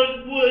that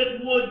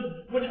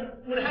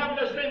would have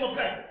the same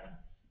effect.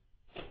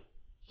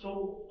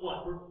 So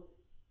what?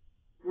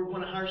 We're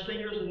going to hire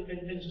singers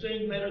and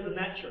sing better than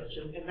that church,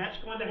 and that's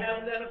going to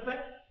have that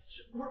effect.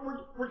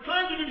 We're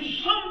trying to do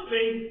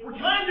something. We're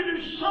trying to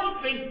do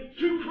something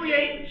to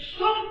create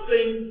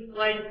something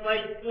like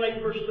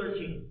verse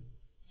 13.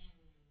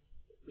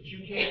 But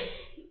you can't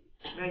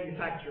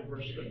manufacture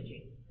verse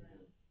 13.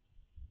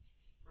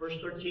 Verse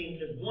 13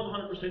 is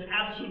 100%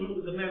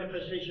 absolutely the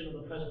manifestation of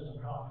the presence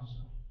of God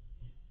Himself.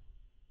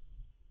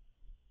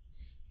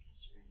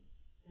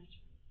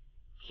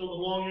 So the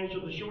long answer,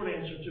 the short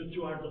answer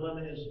to our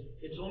dilemma is,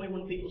 it's only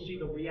when people see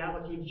the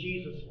reality of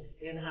Jesus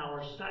in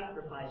our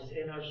sacrifice,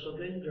 in our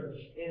surrender,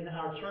 in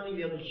our turning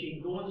the other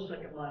cheek, going the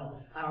second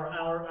mile,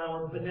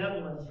 our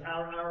benevolence,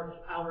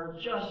 our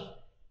just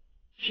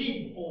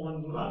keep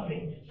on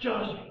loving,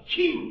 just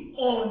keep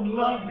on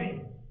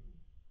loving.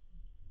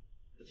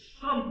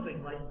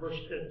 Something like verse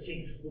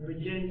 15 will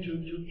begin to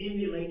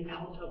emulate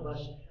out of us,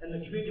 and the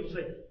community will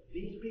say,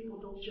 these people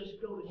don't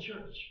just go to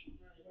church.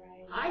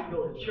 I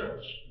go to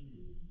church.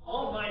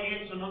 All my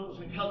aunts and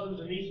uncles and cousins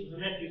and nieces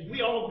and nephews,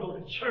 we all go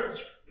to church.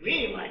 We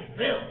ain't like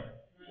them.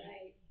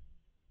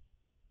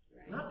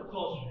 Not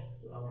because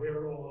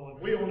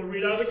we only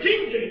read out of the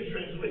King James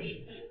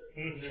translation.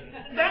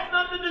 That's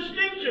not the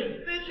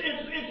distinction.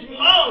 It's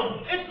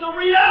love. It's the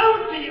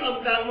reality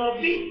of that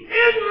love, the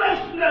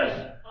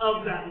endlessness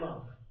of that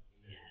love.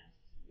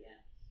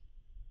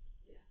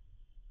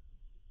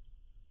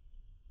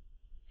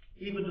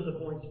 Even to the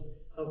point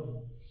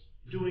of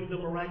doing the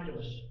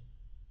miraculous.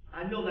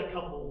 I know that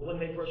couple when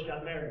they first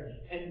got married,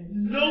 and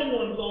no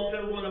one thought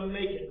they were going to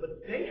make it, but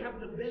they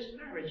have the best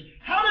marriage.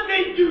 How did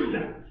they do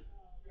that?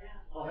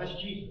 Oh, that's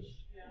Jesus.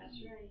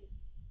 That's right.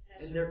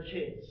 And their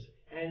kids,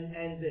 and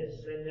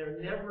this, and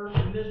they're never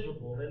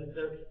miserable. And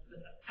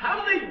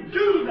how do they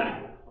do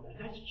that? Oh,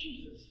 that's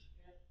Jesus.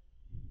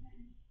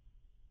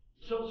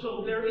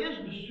 So there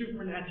is the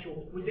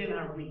supernatural within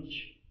our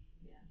reach.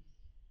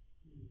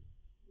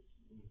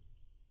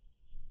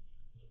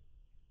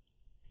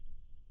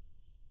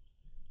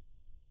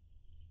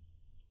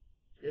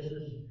 This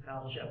is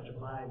how chapter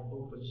 5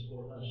 opens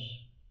for us.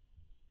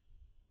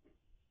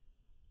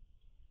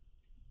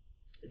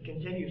 It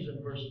continues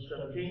in verse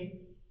 17.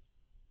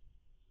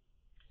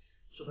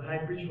 So the high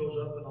priest rose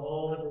up, and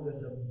all that were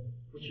with him,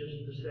 which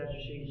is the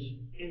Sadducees,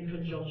 in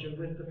conjunction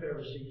with the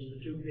Pharisees,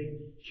 the two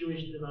big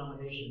Jewish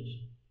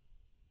denominations.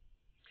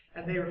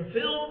 And they are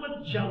filled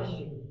with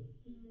jealousy.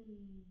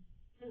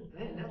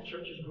 Man, that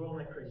church is growing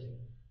like crazy.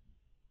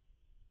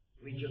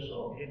 We just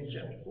saw in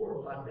chapter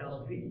 4,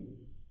 5,000 people.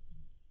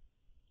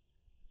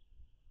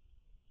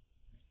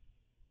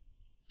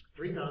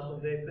 3,000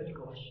 on the day of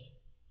Pentecost.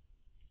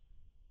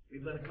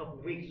 We've been a couple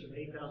of weeks and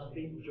 8,000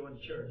 people joined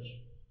the church.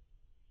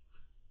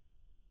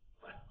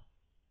 Wow.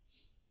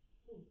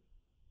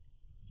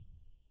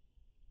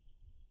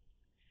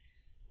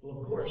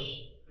 Well, of course,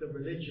 the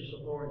religious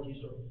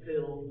authorities are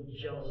filled with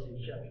jealousy,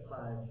 chapter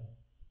 5,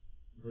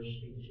 verse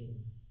 18.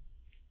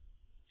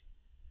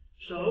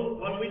 So,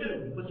 what do?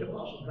 We put the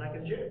apostles back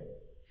in jail.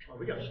 Oh,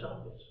 we got to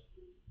stop this.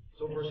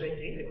 So, verse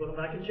 18, they put them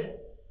back in jail.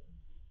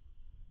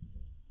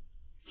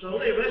 So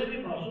they arrested the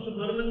apostles and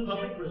put them in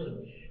public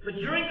prison. But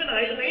during the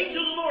night, an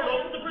angel of the Lord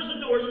opened the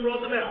prison doors and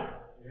brought them out.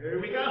 Here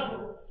we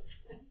go.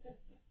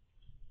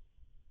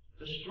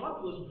 The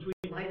struggle is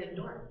between light and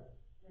dark.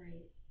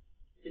 Right.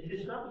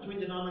 It's not between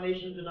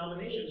denomination and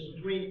denomination. It's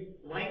between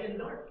light and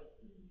dark.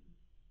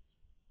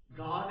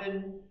 God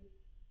and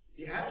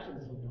the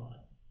absence of God.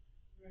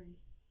 Right.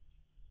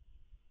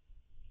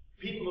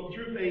 People of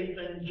true faith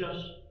and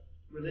just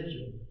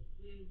religion.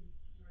 Right.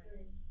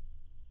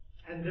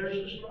 And there's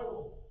the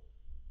struggle.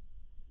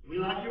 We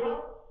lock you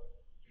up.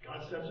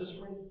 God sets us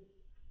free.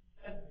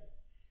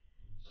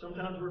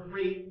 Sometimes we're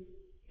free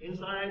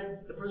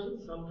inside the prison.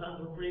 Sometimes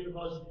we're free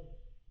because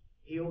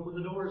He opened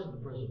the doors of the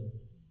prison.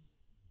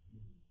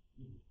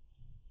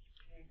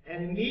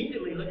 And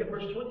immediately, look at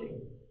verse 20.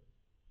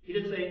 He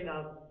didn't say,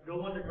 now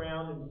go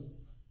underground and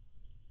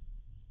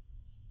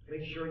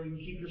make sure you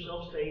keep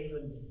yourself safe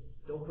and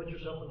don't put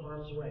yourself in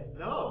harm's way.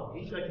 No,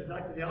 he said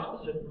exactly the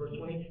opposite in verse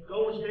 20.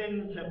 Go and stand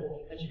in the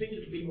temple and speak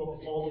to the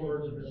people all the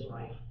words of this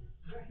life.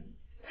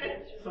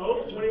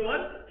 So,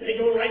 21, they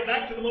go right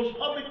back to the most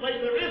public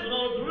place there is in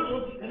all of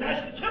Jerusalem, and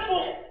that's the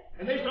temple.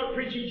 And they start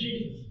preaching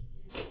Jesus.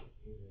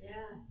 Yeah,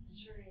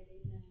 that's right.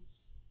 Amen.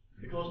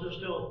 Because they're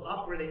still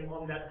operating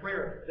on that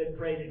prayer they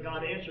prayed and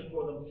God answered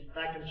for them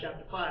back in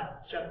chapter 5.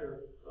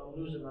 I'm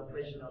losing my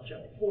place now,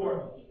 chapter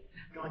 4.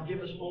 God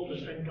give us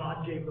boldness, and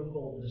God gave them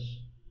boldness.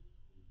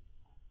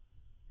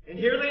 And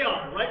here they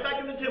are, right back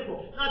in the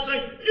temple, not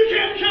saying, you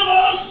can't kill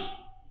us!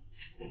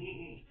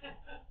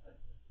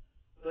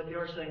 But they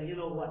are saying, you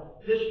know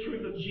what? This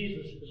truth of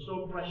Jesus is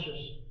so precious.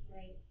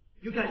 Right.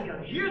 You guys got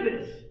to hear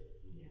this.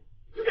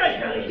 You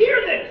guys got to hear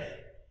this.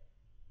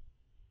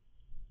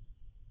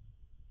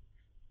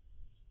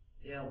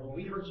 Yeah, well,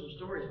 we heard some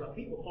stories about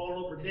people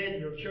falling over dead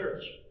in your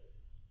church.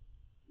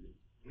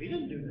 We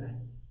didn't do that.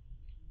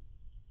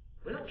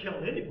 We're not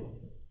killing anybody.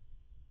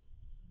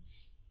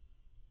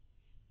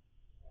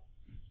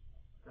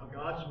 Now,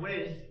 God's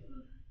ways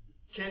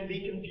can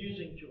be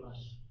confusing to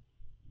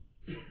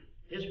us.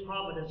 His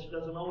providence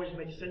doesn't always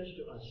make sense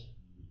to us.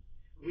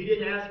 We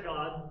didn't ask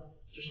God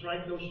to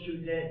strike those two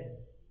dead,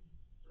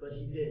 but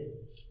He did.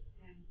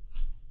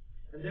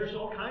 And there's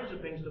all kinds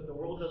of things that the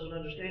world doesn't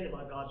understand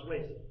about God's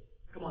ways.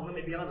 Come on, let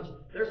me be honest.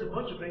 There's a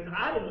bunch of things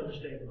I don't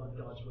understand about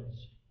God's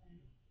ways.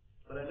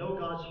 But I know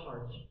God's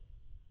heart.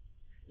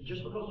 And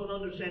just because I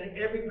don't understand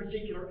every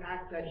particular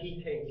act that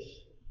He takes,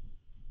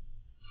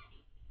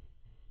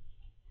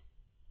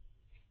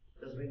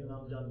 doesn't mean that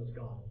I'm done with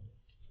God.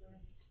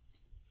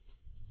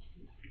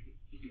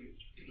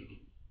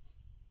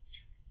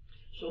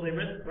 So they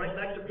went right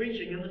back to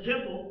preaching in the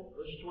temple,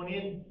 verse 20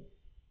 and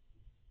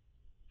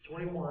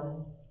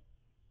 21.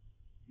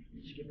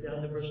 Skip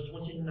down to verse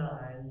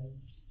 29.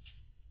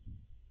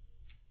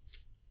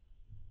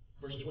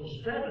 Verse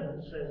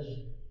 27 says,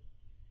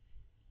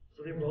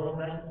 so they brought him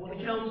back before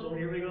the council.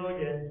 Here we go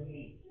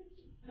again.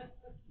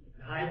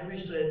 The high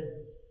priest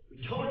said,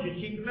 we told you to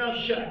keep your mouth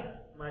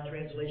shut. My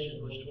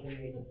translation, verse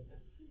 28.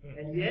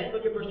 And yet,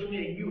 look at verse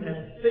 28. You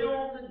have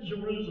filled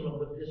Jerusalem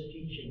with this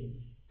teaching.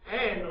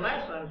 And the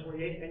last line of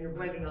 28, and you're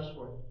blaming us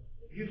for it.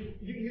 You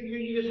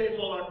just say it's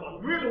all our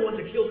fault. We're the ones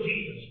that killed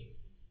Jesus.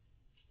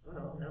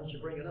 Well, now that you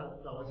bring it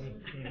up, fellas.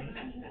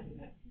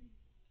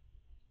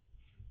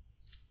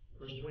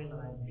 Verse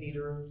 29,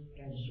 Peter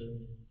answered,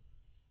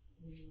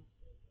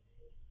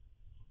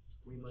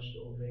 we must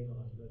obey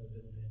God rather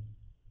than men.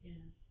 Yeah.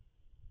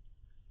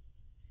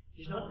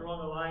 He's not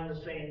drawing a line to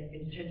saying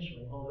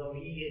intentionally, although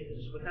he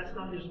is, but that's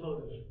not his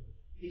motive.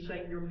 He's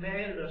saying, you're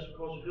mad at us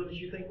because we're doing this.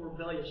 You think we're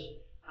rebellious.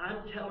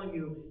 I'm telling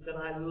you that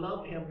I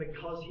love him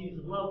because he's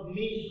loved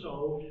me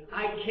so.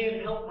 I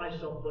can't help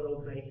myself but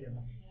obey him.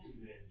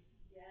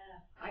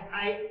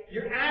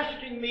 You're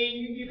asking me,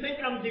 you think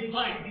I'm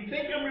defiant. You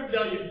think I'm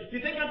rebellious.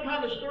 You think I'm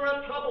trying to stir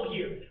up trouble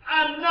here.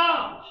 I'm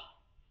not.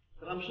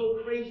 But I'm so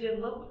crazy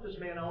in love with this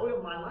man. I owe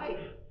him my life.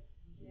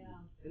 Yeah.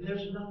 And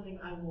there's nothing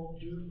I won't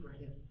do for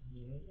him.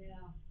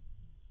 Yeah.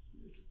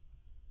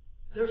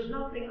 There's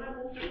nothing I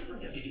won't do for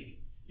him.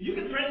 You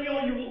can threaten me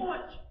all you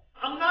want.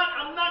 I'm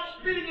not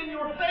spitting in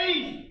your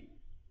face.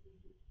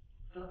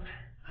 But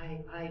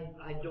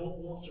I don't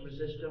want to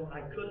resist him.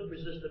 I couldn't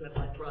resist him if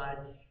I tried.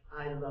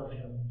 I love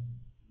him.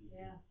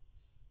 Yeah.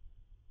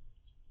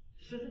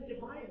 This isn't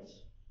defiance.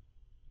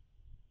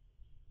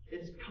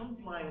 It's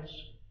compliance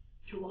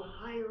to a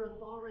higher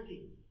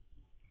authority.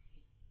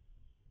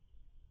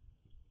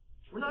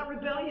 We're not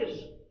rebellious.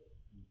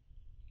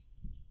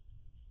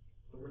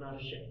 But we're not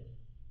ashamed.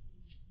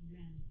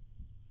 Amen.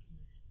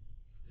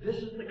 This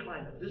is the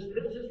climate. This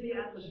is the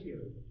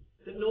atmosphere.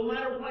 That no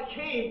matter what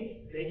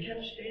came, they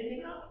kept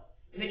standing up.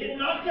 And they get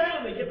knocked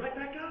down, they get right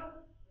back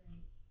up.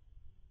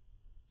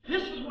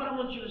 This is what I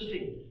want you to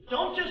see.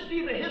 Don't just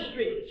see the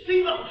history.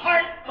 See the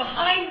heart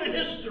behind the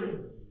history.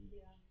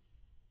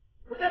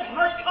 Where'd that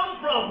heart come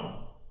from?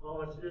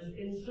 Oh, it's this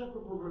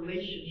inseparable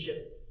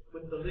relationship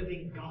with the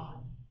living God.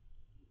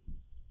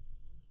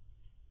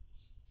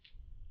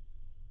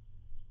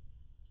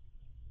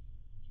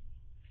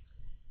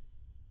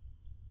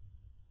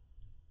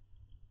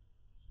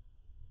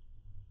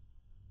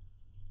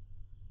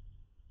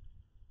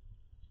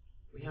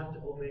 We have to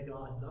obey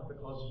God, not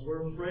because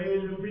we're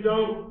afraid if we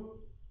don't.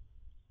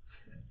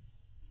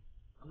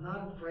 I'm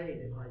not afraid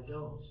if I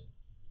don't.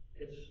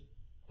 It's,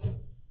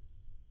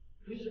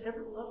 who's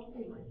ever loved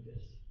me like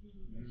this?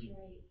 That's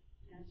right.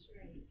 That's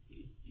right.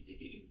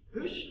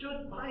 Who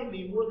stood by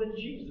me more than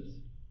Jesus?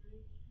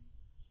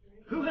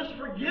 Who has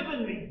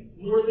forgiven me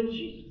more than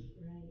Jesus?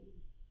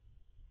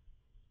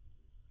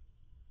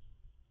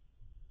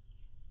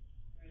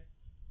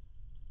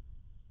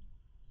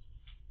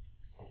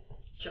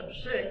 Chapter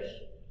 6,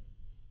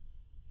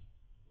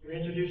 we're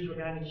introduced to a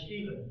guy named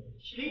Stephen.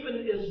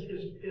 Stephen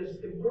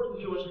is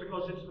important to us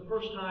because it's the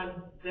first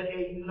time that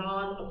a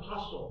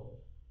non-apostle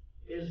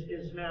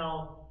is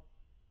now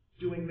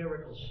doing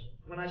miracles.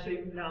 When I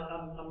say now,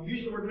 I'm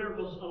using the word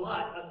miracles a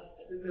lot.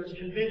 There's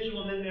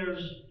conventional and then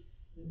there's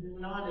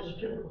not as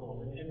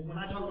typical. And when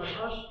I talk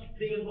about us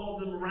being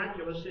involved in the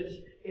miraculous,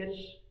 it's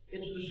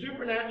the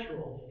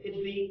supernatural. It's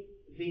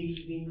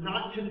the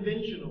not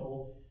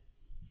conventional.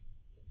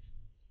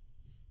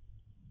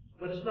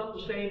 But it's not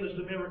the same as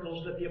the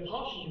miracles that the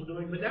apostles were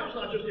doing. But now it's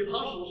not just the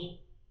apostles.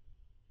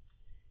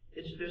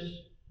 It's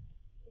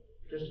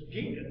this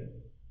deacon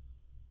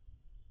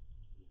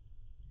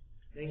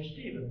named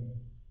Stephen.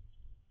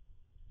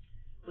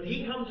 But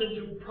he comes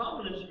into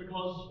prominence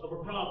because of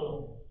a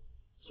problem.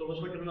 So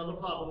let's look at another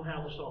problem,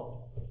 how to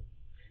solve it.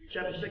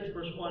 Chapter 6,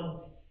 verse 1.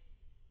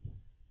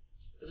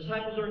 The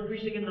disciples are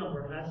increasing in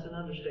number. That's an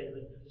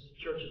understatement. This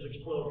church is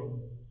exploding.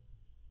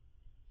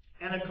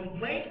 And a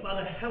complaint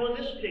by the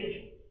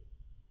Hellenistic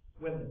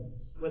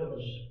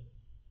widows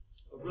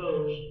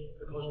arose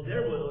because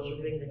their widows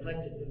are being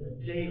neglected in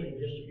the daily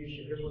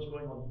distribution. Here's what's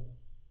going on.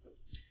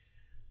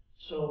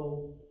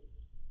 So,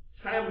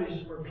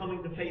 families were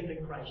coming to faith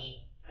in Christ.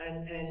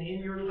 And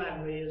in your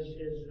family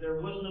there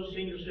was no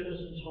senior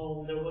citizens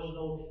home. There was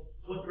no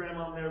put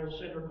grandma in there, we'll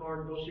send her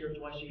card and go see her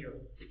twice a year.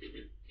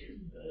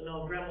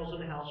 No, grandma's in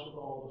the house with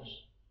all of us.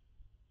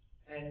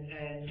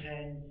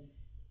 And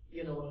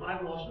you know, if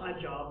I've lost my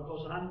job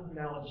because I'm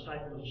now a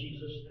disciple of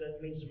Jesus,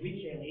 that means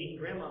we can't eat, and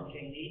grandma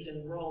can't eat,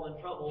 and we're all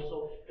in trouble.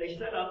 So they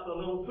set up a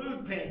little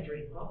food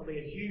pantry, probably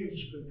a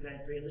huge food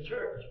pantry in the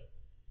church.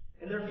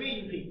 And they're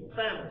feeding people,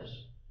 families,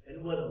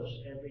 and widows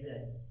every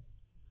day.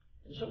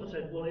 And someone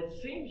said, well, it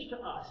seems to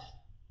us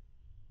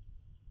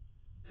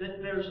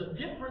that there's a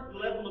different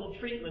level of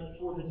treatment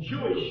for the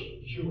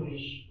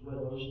Jewish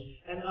widows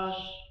and us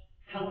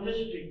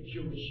Hellenistic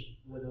Jewish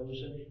widows.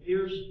 And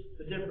here's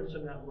the difference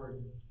in that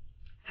word.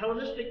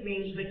 Hellenistic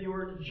means that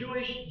you're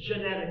Jewish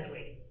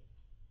genetically.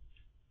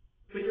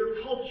 But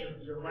your culture,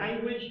 your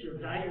language, your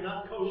diet, you're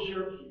not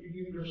kosher,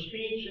 your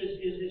speech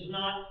is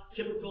not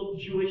typical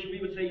Jewish. We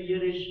would say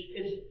Yiddish.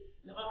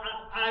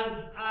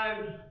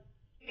 I've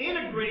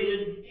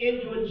integrated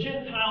into a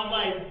Gentile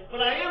life,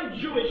 but I am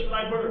Jewish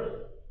by birth.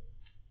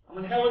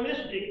 I'm a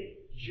Hellenistic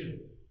Jew.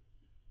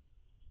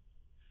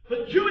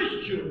 But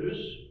Jewish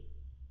Jews,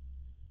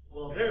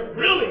 well, they're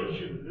really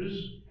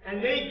Jews,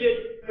 and they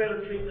get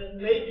better treatment,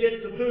 and they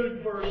get the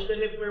food first,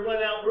 and if we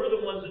run out, we're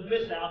the ones that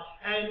miss out,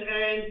 and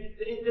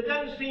it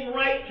doesn't seem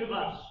right to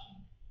us.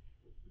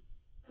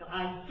 Now,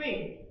 I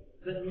think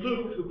that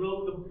Luke, who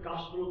wrote the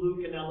Gospel of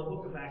Luke and now the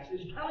book of Acts,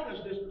 is telling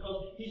us this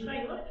because he's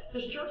saying, look,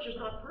 this church is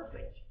not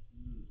perfect.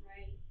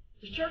 Right.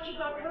 This church is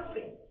not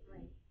perfect.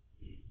 Right.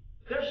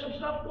 There's some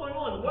stuff going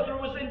on, whether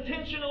it was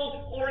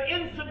intentional or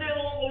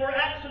incidental or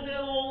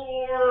accidental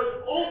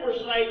or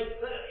oversight.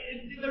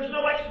 There's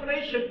no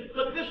explanation,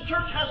 but this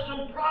church has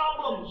some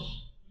problems.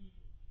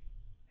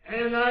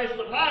 And I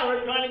supply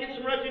it trying to get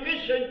some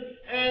recognition,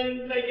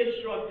 and they get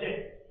struck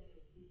dead.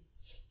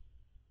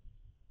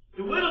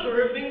 The widows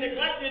are being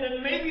neglected,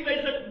 and maybe they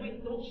said, we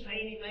don't say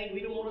anything,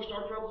 we don't want to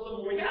start trouble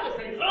somewhere. We got to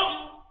say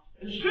something.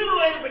 And sooner or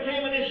later it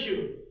became an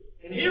issue.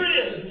 And here it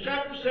is in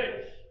chapter 6.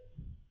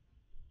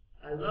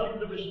 I love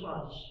the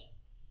response.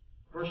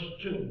 Verse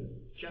 2,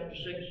 chapter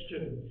 6,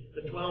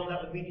 2. The 12,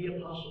 that would be the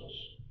apostles.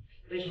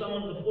 They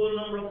summoned the full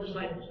number of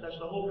disciples. That's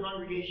the whole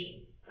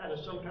congregation. That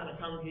is some kind of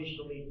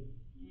congregational meeting.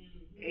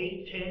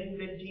 8, 10,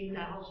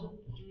 15,000.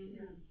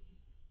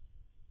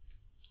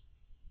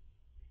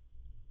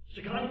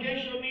 It's a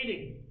congregational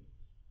meeting.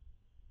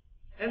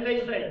 And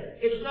they say,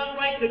 it's not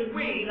right that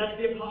we, that's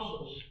the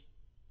apostles,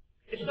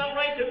 it's not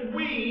right that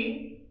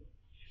we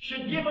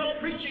should give up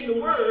preaching the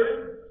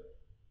word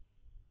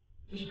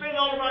and spend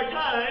all of our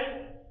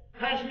time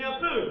passing out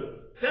food.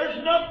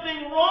 There's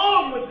nothing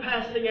wrong with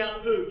passing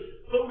out food,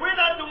 but we're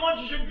not the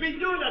ones who should be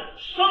doing that.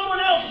 Someone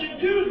else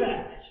should do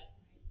that.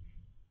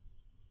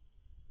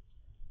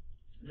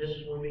 This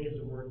is where we get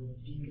the word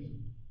deacon.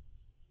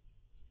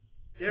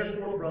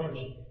 Therefore, brothers,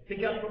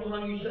 pick out from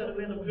among you 7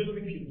 men of good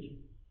repute,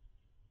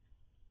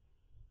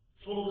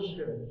 full of the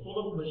Spirit,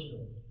 full of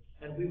wisdom,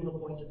 and we will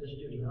appoint to this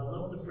duty. I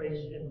love the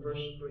phrase in verse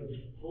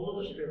 3. Full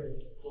of the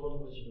Spirit, full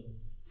of wisdom.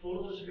 Full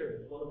of the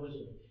Spirit, full of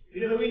wisdom.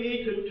 You know who we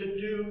need to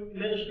do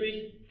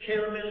ministries,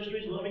 care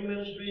ministries, loving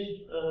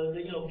ministries,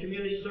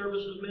 community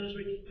services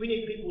ministry? We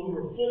need people who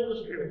are full of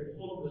the Spirit and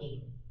full of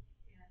wisdom.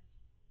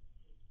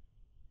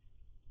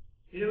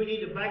 You know, we need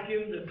to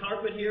vacuum the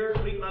carpet here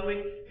week by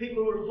week.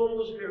 People who are full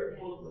of the Spirit and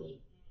full of wisdom.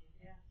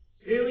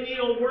 You know, we need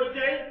on work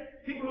day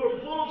people who are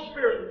full of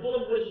Spirit and full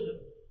of wisdom.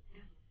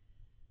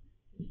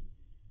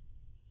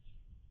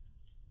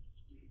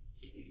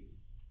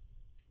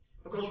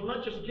 Because we're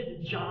not just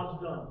getting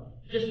jobs done,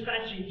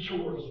 dispatching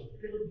chores.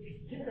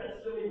 Get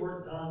that silly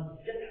work done.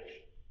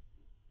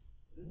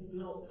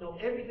 No,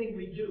 everything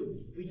we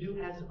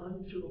do as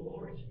unto the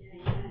Lord.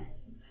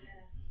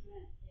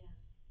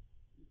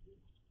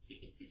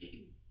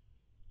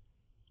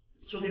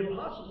 So the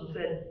apostles have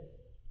said,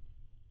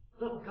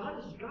 look, God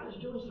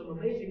is doing some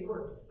amazing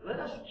work. Let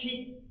us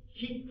keep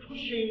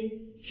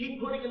pushing, keep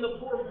putting in the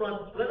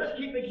forefront. Let us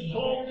keep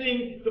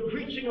exalting the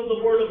preaching of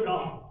the Word of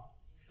God.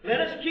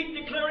 Let us keep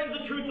declaring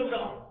the truth of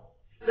God.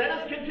 Let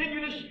us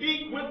continue to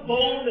speak with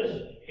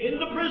boldness in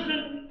the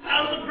prison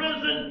out of the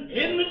prison,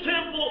 in the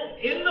temple,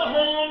 in the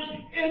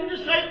homes, in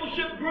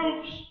discipleship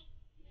groups.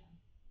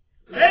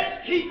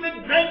 Let's keep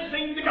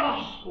advancing the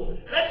gospel.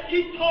 Let's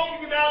keep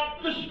talking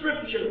about the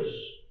scriptures.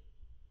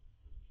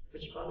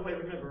 Which, by the way,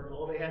 remember,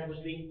 all they had was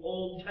the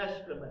Old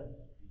Testament.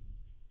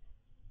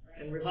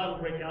 And revival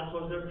break out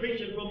because they're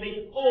preaching from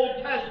the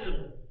Old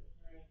Testament.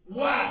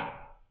 Why?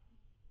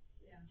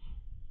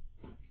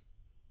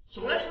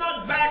 So let's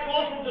not back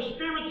off of the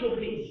spiritual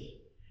piece.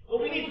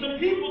 But we need some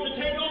people to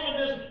take over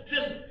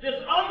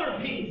this other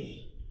piece.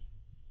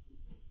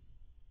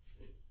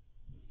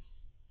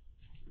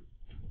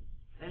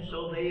 And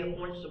so they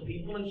appoint some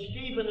people, and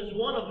Stephen is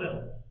one of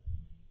them.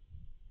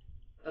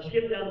 Now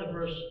skip down to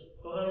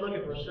look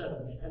at verse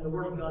 7. And the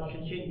word of God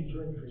continued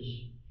to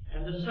increase.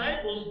 And the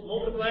disciples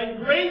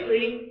multiplied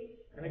greatly,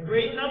 and a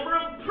great number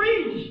of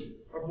priests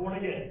are born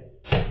again.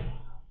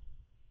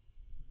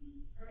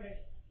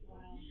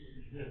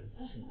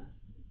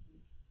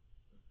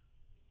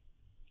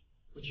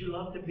 Would you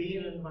love to be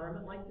in an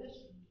environment like this?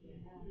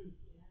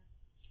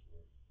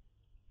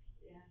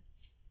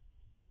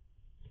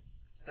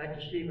 Back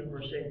to Stephen,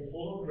 verse 8,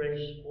 full of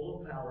grace,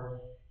 full of power.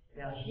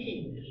 Now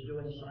he is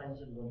doing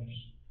signs and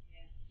wonders.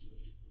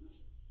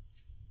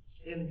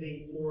 In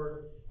the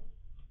more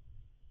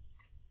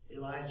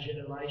Elisha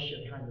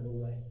kind of a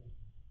way.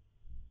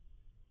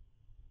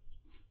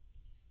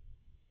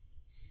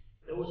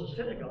 There was a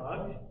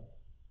synagogue,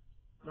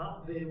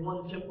 not the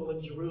one temple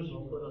in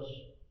Jerusalem, but a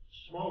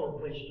smaller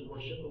place to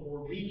worship, a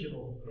more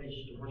regional place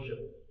to worship.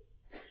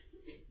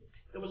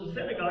 There was a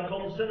synagogue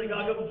called the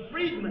Synagogue of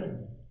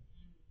Freedmen.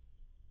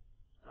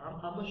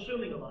 I'm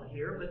assuming a lot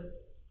here, but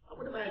I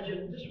would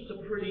imagine this was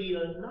a pretty,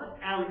 not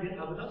arrogant,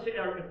 I would not say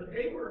arrogant, but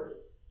they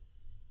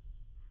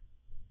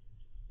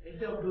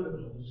felt good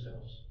about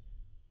themselves.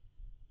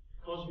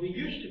 Because we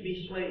used to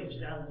be slaves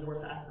down in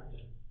North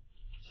Africa.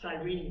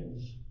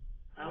 Cyrenians,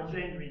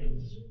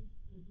 Alexandrians.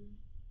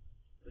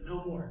 But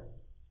no more.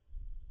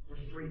 We're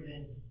free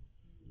men.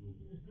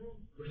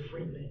 We're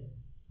free men.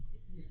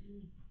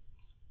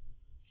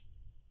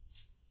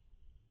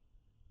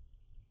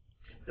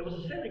 There was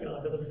a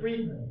synagogue of the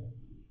freedmen.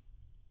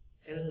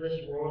 And this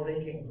is where all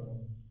they came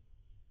from.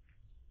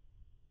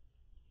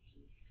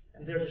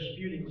 And they're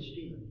disputing with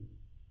Stephen.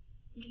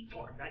 He's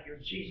talking about your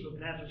Jesus of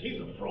Nazareth.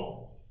 He's a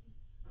fraud.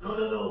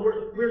 No.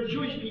 We're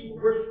Jewish people.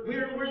 We're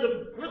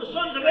the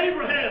sons of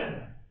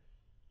Abraham.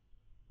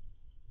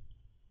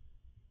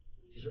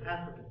 These are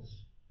Africans.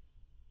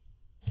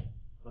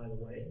 By the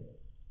way,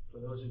 for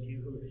those of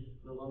you who are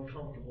a little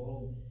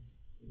uncomfortable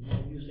and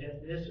want to use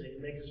ethnicity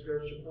to make a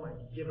spiritual point,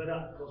 give it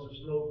up because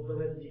there's no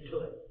validity to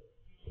it.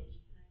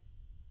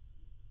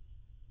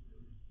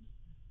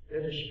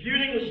 They're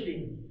disputing with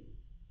Stephen.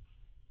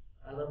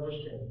 I love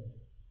verse 10.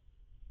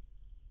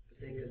 But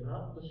they could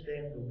not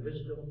withstand the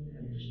wisdom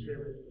and the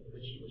spirit with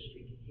which he was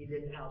speaking. He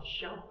didn't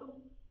outshout them.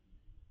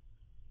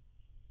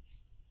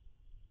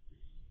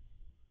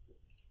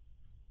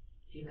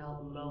 He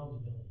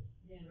outloved them.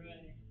 Yeah.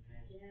 Right.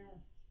 Yeah.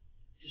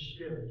 His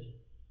spirit,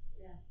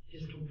 Yeah.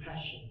 his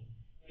compassion,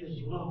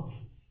 his love,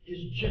 his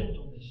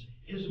gentleness,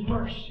 his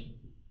mercy.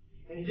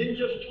 And he didn't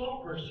just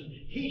talk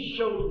mercy, he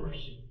showed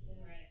mercy.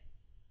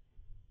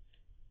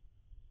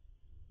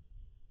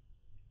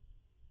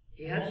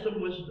 He had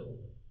some wisdom,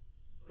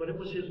 but it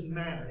was his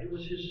manner, it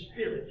was his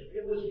spirit,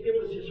 it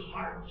was his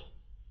heart.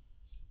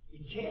 You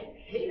can't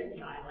hate a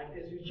guy like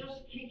this who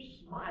just keeps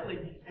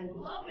smiling and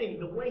loving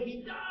the way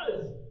he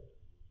does.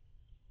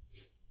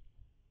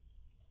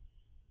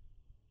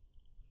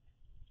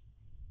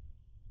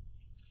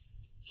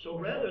 So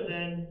rather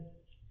than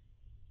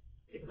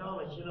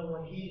acknowledge,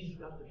 he's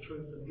got the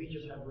truth and we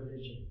just have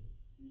religion.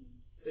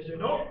 They say,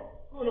 no,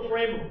 we're going to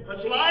frame him.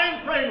 Let's lie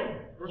and frame him.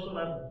 Verse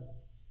 11.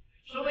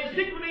 So they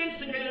secretly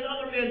instigated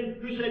other men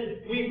who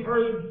said, we've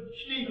heard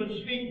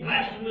Stephen speak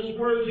blasphemous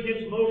words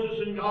against Moses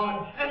and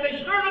God. And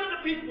they stirred up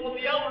the people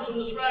and the elders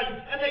and the scribes,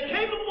 and they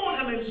came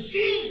upon him and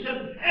seized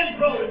him and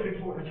brought him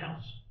before the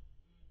council.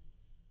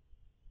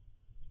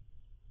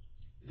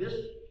 This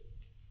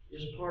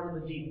is part of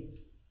the deal.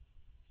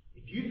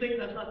 If you think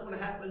that's not going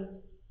to happen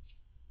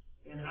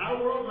in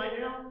our world right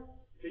now,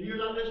 then you're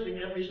not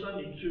listening every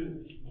Sunday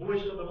to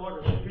Voice of the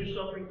Martyrs, who's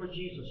suffering for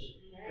Jesus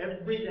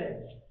every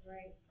day.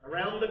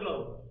 Around the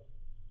globe,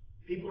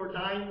 people are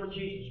dying for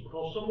Jesus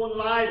because someone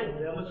lied on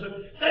them and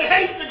said, they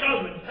hate the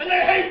government, and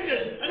they hate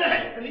this,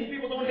 and these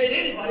people don't hate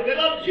anybody, they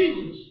love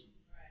Jesus.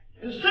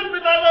 And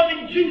simply by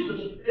loving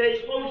Jesus, they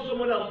expose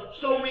someone else,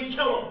 so we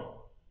kill them.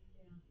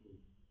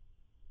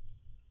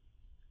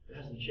 It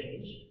hasn't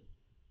changed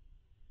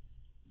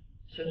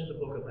since the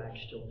book of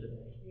Acts till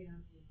today. Yeah.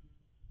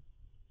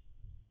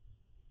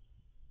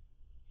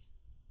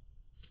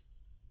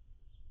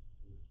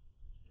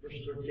 Verse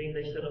 13,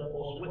 they set up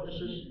false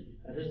witnesses.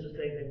 That is to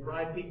say, they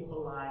bribed people to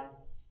lie.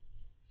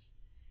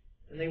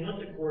 And they went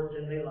to court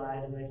and they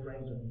lied and they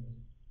framed them.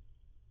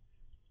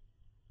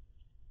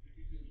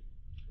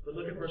 But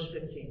look at verse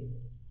 15.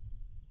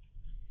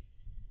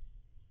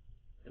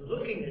 And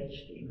looking at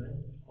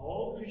Stephen,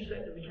 all who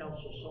sat in the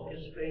council saw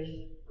his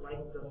face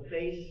like the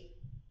face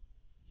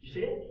You see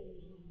it?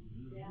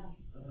 Yeah.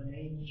 Of an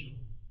angel.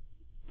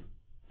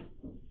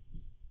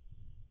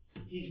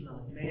 He's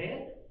not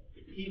mad.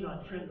 He's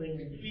not trembling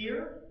in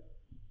fear.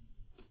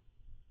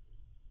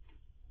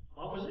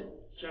 What was it?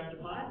 Chapter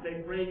 5.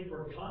 They prayed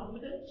for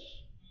confidence.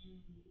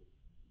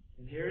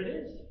 And here it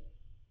is.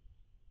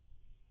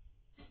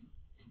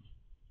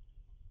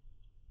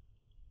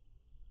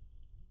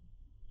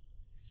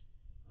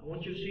 I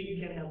want you to see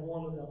you can't have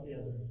one without the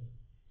other.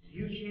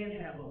 You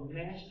can't have a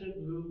massive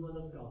movement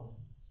of God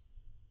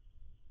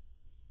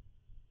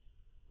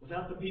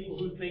without the people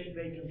who think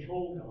they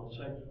control God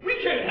saying,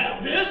 we can't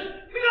have this!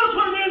 We gotta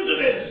put an end to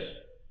this!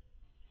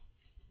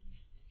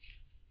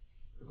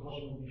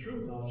 Because when the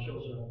true God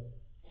shows up,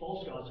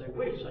 false God say,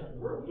 wait a second,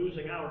 we're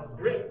losing our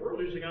grip, we're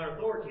losing our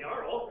authority,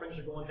 our offerings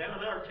are going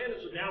down, our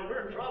attendance are down,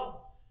 we're in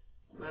trouble.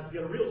 I'm going to have to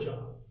get a real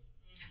job.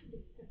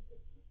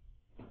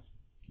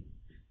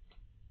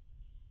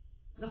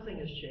 Nothing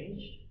has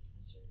changed.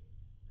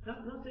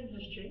 Nothing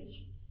has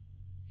changed.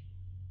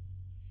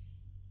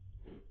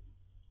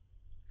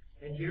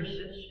 And here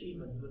sits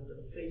Stephen with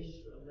the face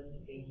of an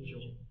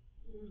angel.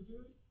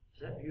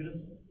 Is that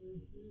beautiful?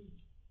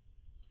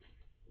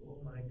 Oh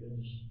my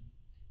goodness.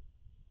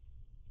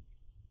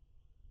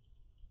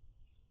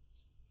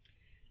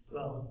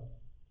 Well,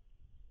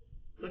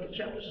 look at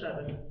chapter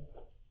 7.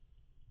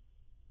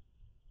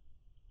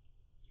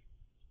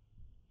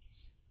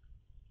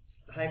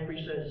 The high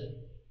priest says,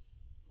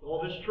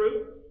 all this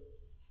true?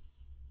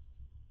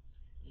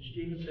 And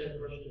Stephen said,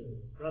 verse 2,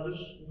 brothers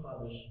and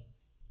fathers,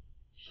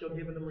 still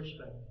giving them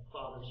respect,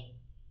 fathers,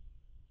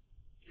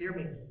 hear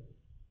me.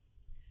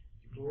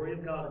 The glory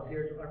of God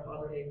appeared to our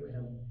father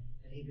Abraham,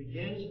 and he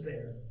begins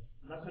there.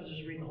 I'm not going to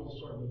just read the whole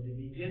story, but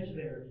he begins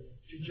there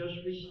to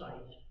just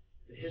recite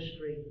the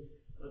history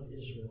of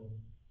Israel.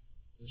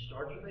 He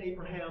starts with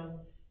Abraham,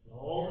 and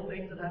all the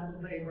things that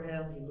happened to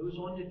Abraham. He moves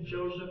on to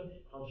Joseph,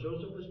 how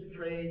Joseph was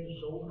betrayed and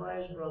sold by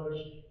his brothers.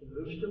 He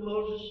moves to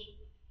Moses.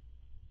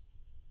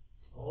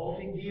 All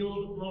he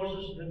deals with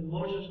Moses, and then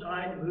Moses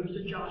died, he moves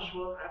to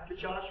Joshua. After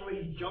Joshua,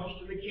 he jumps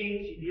to the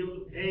kings, he deals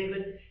with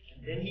David,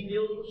 and then he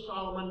deals with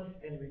Solomon,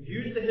 and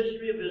reviews the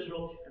history of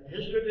Israel. And the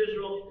history of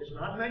Israel is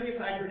not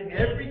manufactured.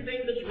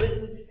 Everything that's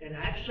written in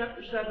Acts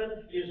chapter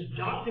 7 is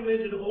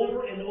documented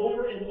over and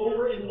over and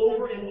over and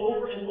over and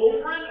over and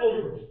over and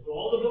over.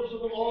 All the books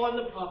of the law and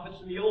the prophets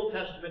in the Old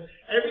Testament,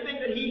 everything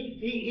that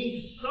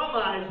he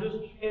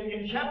summarizes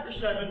in chapter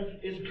 7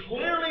 is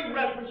clearly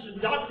referenced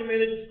and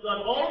documented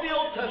throughout all of the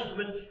Old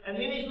Testament. And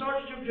then he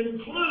starts to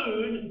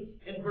conclude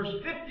in verse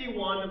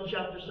 51 of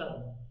chapter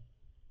 7.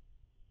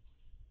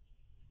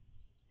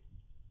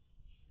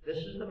 This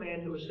is the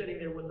man who is sitting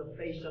there with the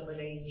face of an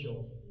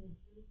angel.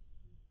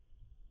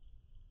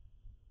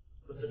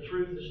 But the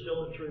truth is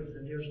still the truth,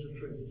 and here's the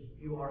truth.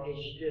 You are a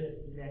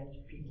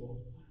stiff-necked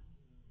people.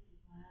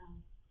 Wow.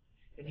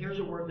 And here's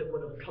a word that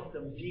would have cut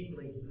them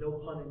deeply, no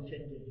pun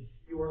intended.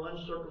 You are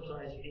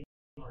uncircumcised in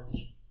your heart.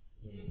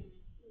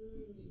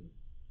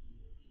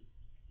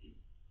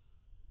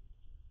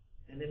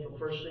 And if a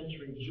first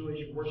century Jewish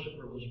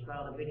worshiper was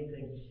proud of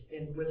anything,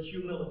 and with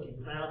humility,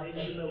 proud in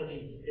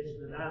humility,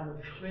 it's that I'm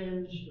a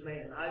cleansed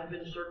man. I've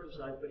been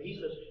circumcised. But he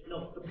says,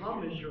 no, the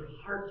problem is your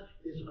heart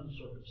is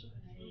uncircumcised.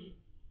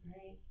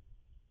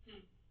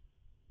 Right.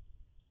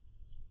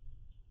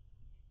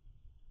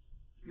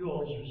 You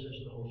always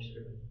resist the Holy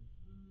Spirit.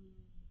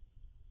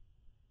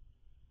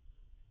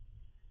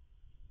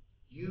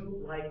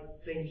 You like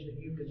things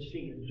that you can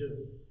see and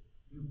do.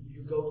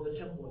 You go to the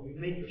temple and you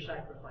make your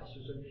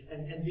sacrifices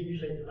and then you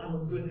say, I'm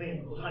a good man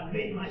because I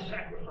made my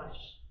sacrifice.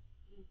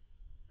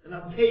 And I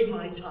paid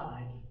my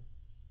tithe.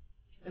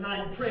 And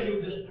I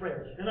prayed this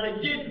prayer. And I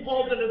did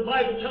all that the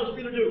Bible tells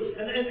me to do.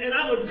 And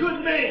I'm a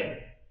good man.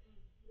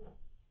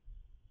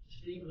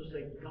 Stephen will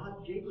say,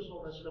 God gave us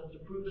all that stuff to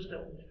prove us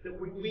that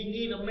we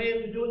need a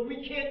man to do it.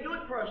 We can't do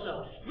it for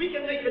ourselves. We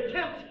can make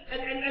attempts,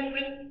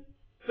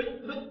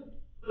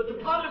 but the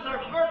problem is our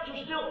hearts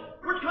are still,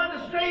 we're trying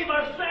to save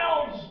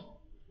ourselves.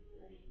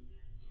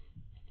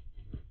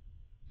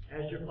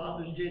 As your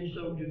fathers did,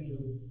 so do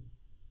you.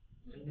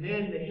 And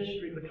then the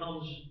history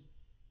becomes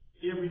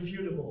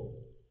irrefutable.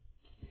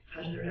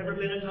 Has there ever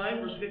been a time,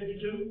 verse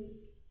 52,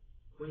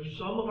 when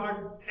some of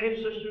our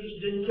ancestors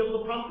didn't kill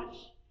the prophets?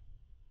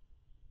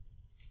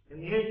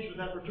 And the answer to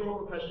that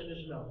rhetorical question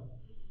is no.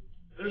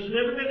 There's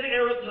never been an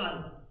era of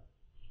time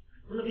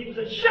when the people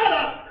said, shut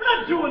up! We're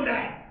not doing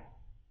that!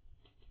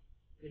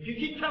 If you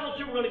keep telling us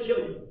to, we're going to kill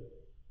you.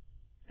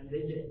 And they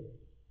did.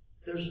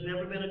 There's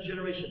never been a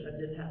generation that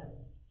didn't happen.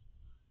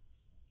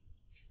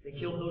 They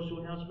killed those who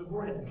announced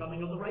beforehand the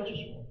coming of the righteous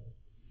one,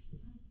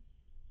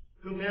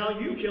 whom now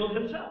you killed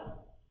himself.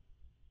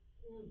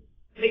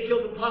 They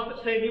killed the prophet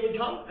saying he would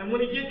come, and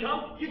when he did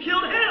come, you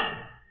killed him.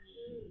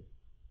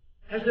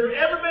 Has there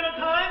ever been a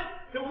time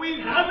that we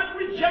haven't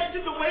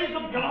rejected the ways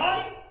of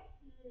God?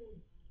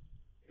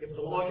 If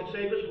the law could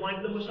save us, why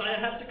did the Messiah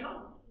have to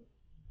come?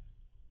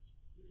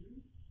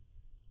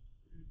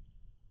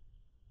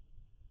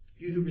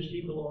 You who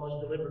received the law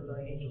as delivered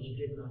by angels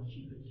did not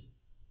keep it.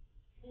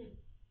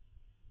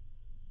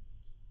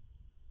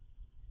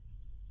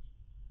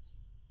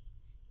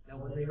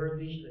 they heard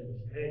these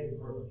things, they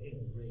were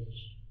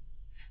enraged.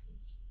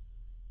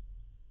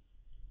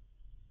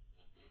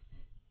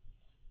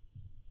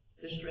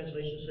 This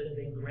translation says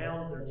they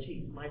ground their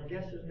teeth. My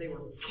guess is they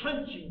were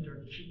clenching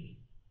their teeth.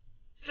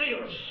 They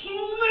are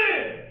so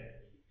mad.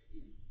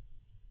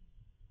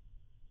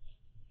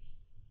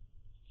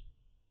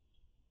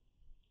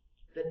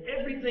 That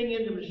everything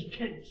in them is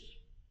tense.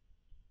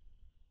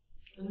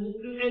 And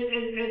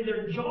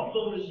their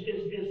jawbone is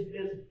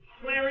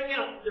flaring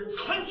out. They're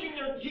clenching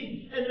their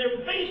teeth. And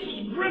their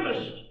faces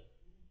grimaced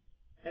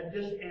at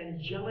this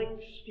angelic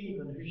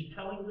Stephen who's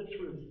telling the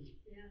truth.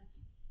 Yeah.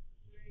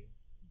 Right.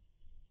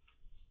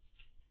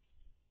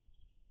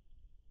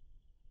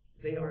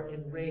 They are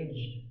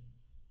enraged.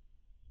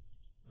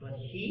 But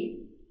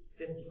he,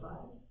 55,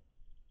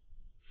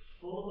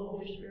 full of the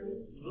Holy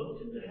Spirit,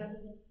 looked into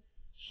heaven,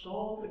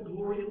 saw the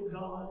glory of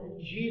God and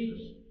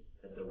Jesus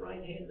at the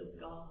right hand of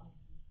God.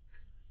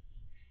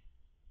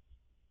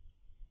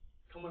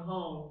 Coming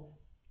home.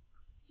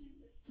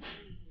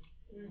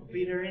 I'll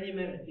be there any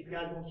minute. You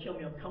guys won't kill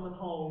me. I'm coming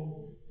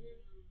home.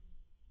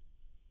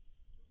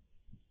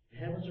 The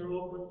heavens are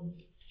open.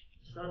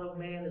 The Son of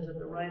Man is at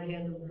the right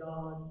hand of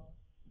God.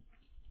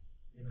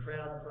 The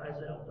crowd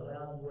cries out with a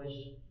loud voice,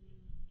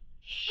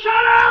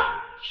 "Shut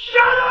up!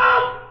 Shut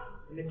up!"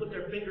 And they put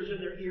their fingers in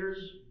their ears.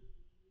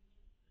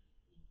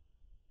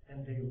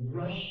 And they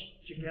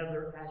rushed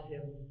together at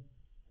him.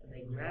 And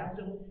they grabbed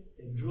him.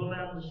 They drew him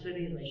out of the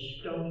city and they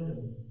stoned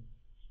him.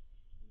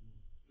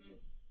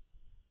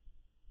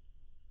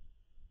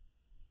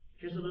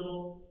 Here's a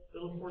little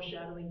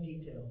foreshadowing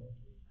detail.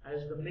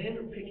 As the men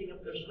are picking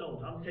up their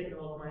stones, I'm taking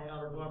off my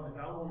outer garment.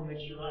 I want to make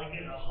sure I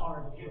get a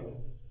hard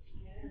throw.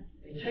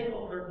 They take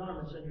off their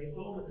garments and they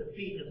throw them at the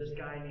feet of this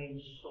guy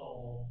named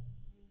Saul.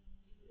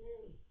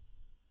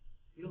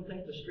 You don't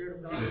think the Spirit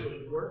of God is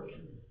at work?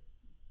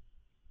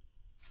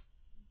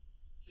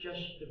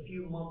 Just a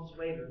few months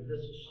later,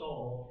 this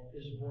Saul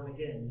is born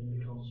again and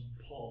becomes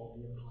Paul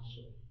the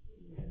Apostle.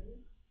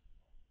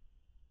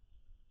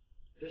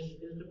 This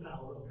is the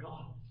power of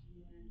God.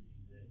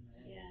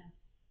 Yeah.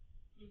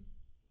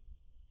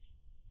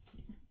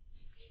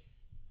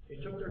 They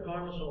took their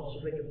garments off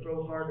so they could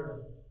throw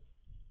harder.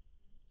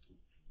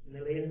 And they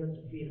laid them at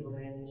the feet of a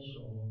man named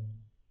Saul.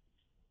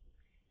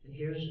 And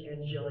here's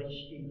angelic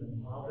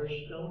Stephen. While they're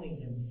stoning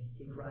him,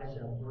 he cries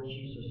out, "Lord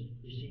Jesus,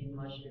 receive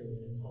my spirit."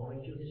 And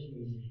falling to his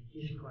knees,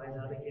 he cries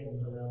out again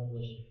with a loud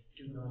voice,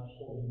 "Do not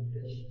hold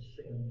this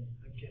sin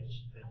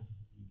against them."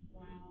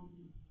 Wow.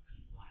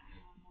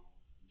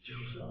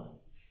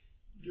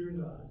 Do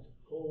not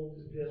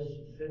hold this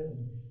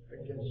sin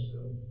against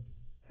them.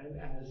 And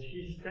as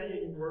he's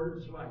saying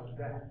words like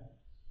that,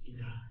 he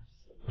dies.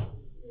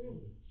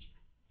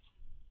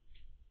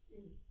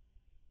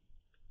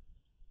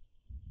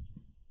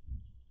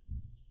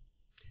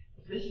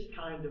 This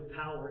kind of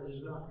power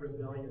is not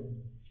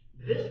rebellion.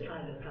 This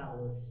kind of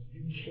power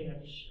you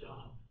can't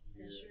stop.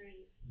 That's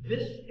right.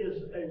 This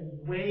is a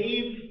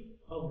wave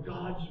of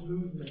God's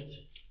movement.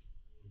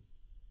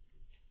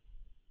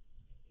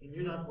 And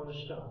you're not going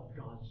to stop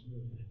God's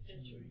movement.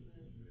 That's right.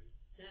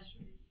 That's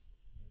right.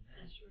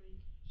 That's right.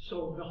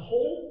 So the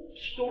whole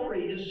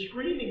story is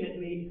screaming at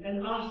me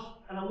and us,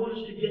 and I want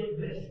us to get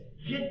this.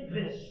 Get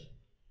this.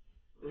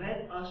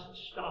 Let us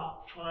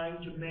stop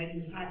trying to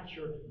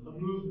manufacture a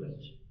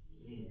movement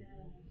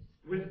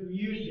with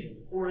music,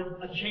 or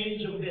a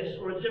change of this,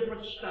 or a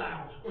different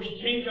style, or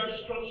change our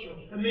structure,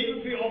 and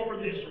maybe we offer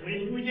this, or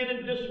maybe we did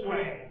it this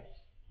way.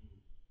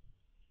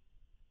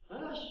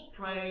 Let us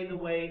pray the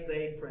way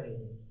they prayed.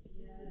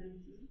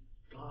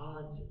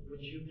 God,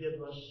 would you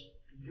give us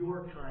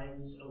your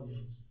kinds of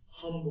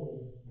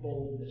humble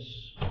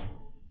boldness?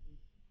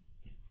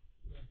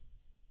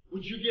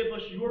 Would you give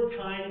us your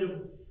kind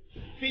of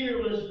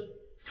fearless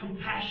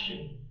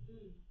compassion?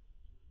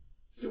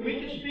 That we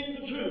can speak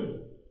the truth.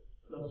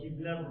 Look, you've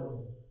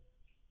never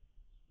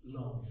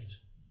loved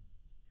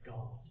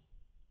God.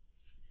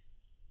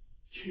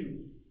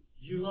 2,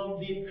 you love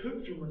the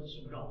accoutrements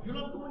of God. You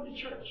love going to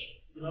church.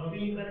 You love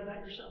feeling better about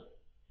yourself.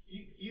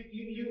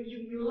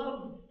 You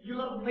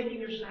love making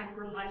your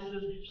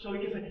sacrifices so you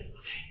can say, okay,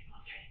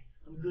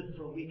 I'm good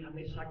for a week. I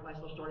made a sacrifice.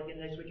 I'll start again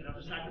next week and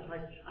I'll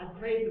sacrifice. I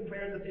prayed the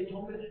prayer that they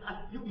told me.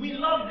 We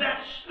love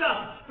that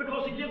stuff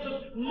because it gives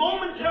us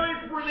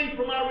momentary relief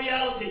from our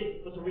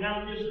reality. But the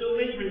reality is still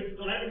lingering.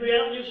 The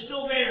reality is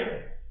still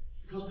there.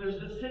 Because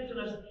there's this sense in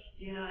us,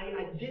 yeah,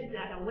 I did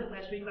that. I went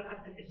last week, but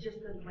it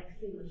just doesn't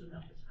seem it's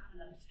enough. It's not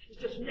enough.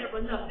 It's just never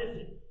enough, is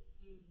it?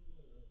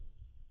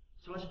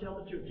 So let's tell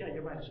the truth. Yeah,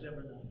 you're right. It's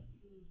never enough.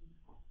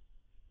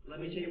 Let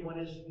me tell you what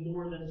is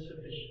more than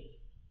sufficient.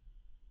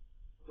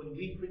 When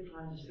we quit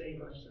trying to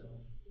save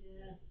ourselves,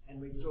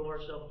 and we throw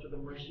ourselves to the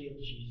mercy of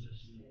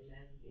Jesus,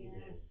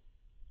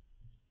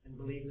 and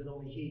believe that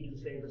only He can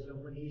save us,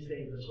 and when He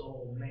saves us,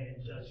 oh man,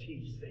 does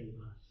He save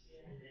us.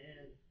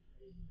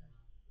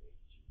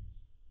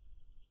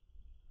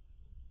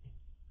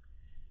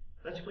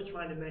 Let's quit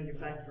trying to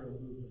manufacture a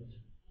movement.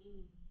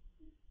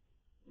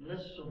 And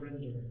let's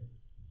surrender.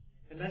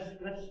 And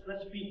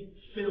let's be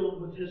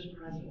filled with His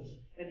presence.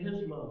 and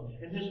His love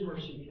and His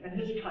mercy and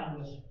His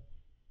kindness.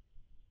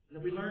 And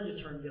that we learn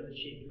to turn the other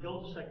cheek and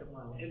go the second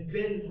mile and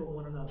bend for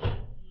one another.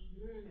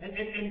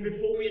 And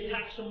before we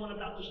attack someone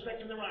about the speck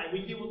in their eye,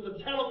 we deal with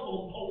the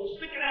telephone pole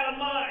sticking out of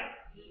mine.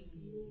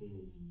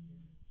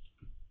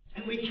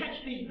 And we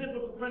catch these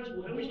biblical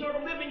principles and we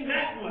start living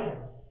that way.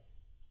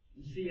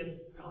 And see if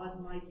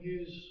God might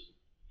use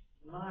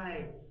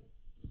my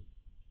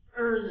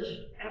earnest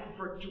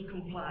effort to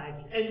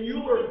comply and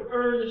your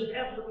earnest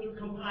effort to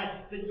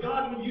comply. That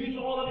God would use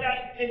all of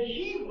that and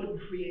He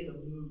would create a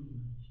movement.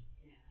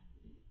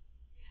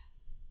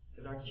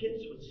 That our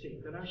kids would see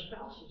it, that our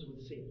spouses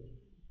would see it.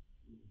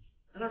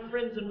 And our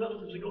friends and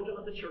relatives that go to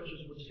other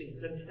churches would see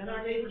it. And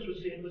our neighbors would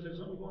see it. Was there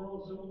something going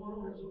on? Something going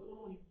on? There's something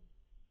going on here.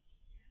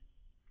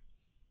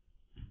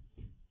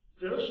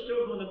 There's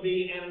still going to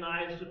be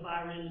Ananias and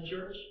Sapphira in the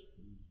church.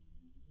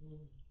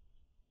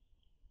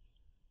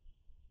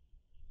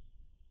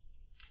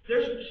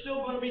 There's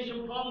still going to be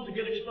some problems that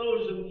get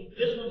exposed, and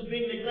this one's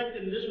being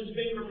neglected, and this one's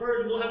being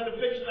preferred, and we'll have to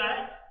fix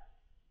that.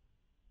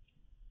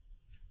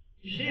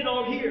 You see it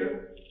all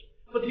here.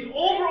 But the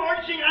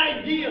overarching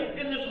idea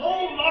in this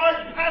whole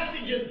large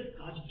passage is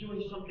God's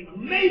doing something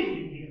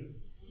amazing here.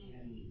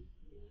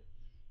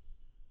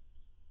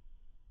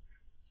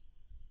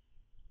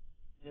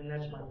 And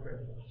that's my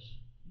prayer for us.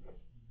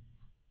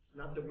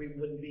 Not that we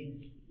wouldn't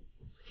be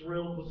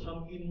thrilled with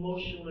some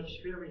emotional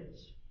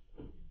experience,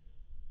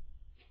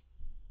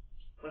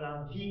 but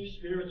our deep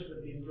spirits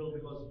would be thrilled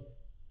because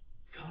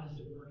God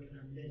is at work in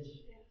our midst.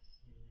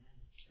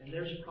 And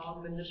there's a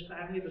problem in this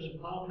family, there's a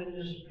problem in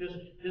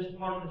this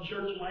part of the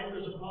church life,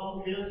 there's a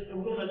problem here, and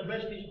we're going to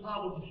address these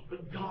problems,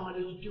 but God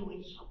is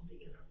doing something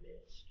in our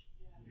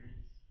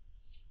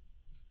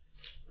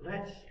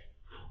midst.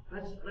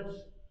 Let's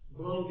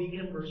blow the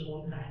embers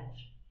on that.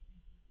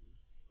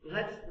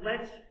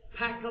 Let's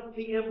pack up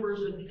the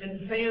embers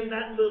and fan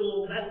that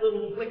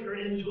little flicker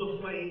into a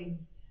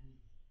flame.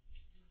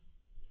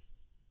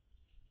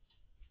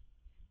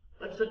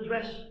 Let's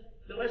address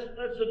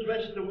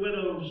the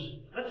widows.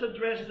 Let's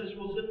address this.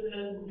 We'll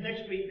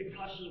next week, the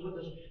class is with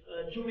us.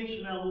 2 weeks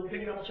from now, we'll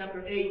pick up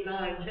chapter 8,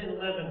 9, 10,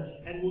 11,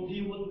 and we'll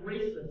deal with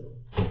racism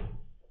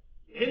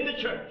in the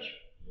church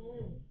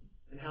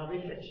and how they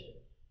fixed it.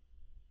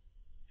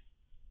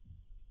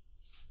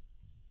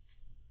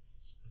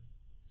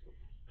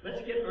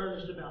 Let's get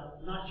earnest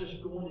about not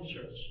just going to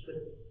church, but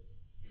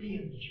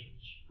being the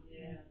church.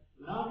 Yeah.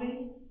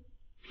 Loving,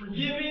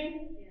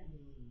 forgiving,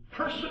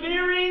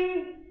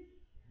 persevering.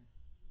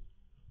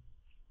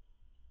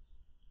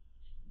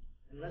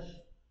 And let's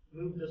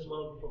move this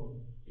love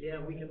from,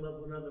 we can love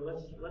one another.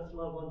 Let's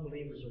love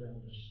unbelievers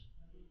around us.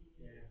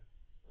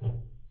 Yeah.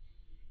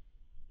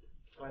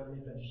 All right, let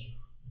me finish.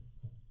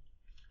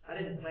 I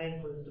didn't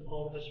plan for it to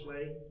fall this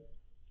way.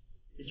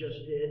 It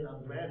just did, and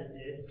I'm glad it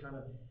did. Kind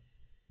of.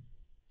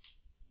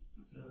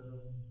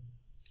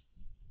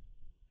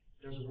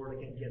 There's a word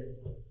I can't get it.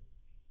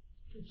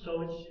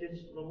 So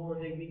it's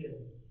Memorial Day weekend.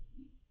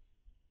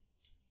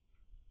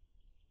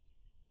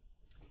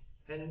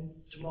 And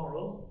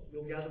tomorrow,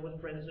 you'll gather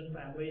with friends and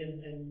family,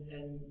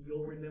 and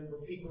you'll remember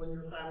people in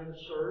your family that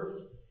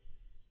served.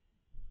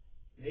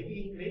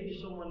 Maybe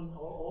someone,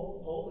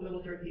 all the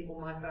military people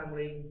in my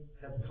family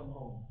have come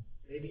home.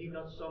 Maybe you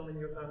got some in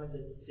your family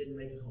that didn't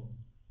make it home.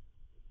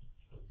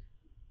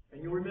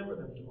 And you'll remember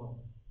them tomorrow.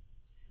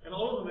 And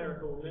all of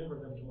America will remember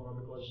them tomorrow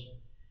because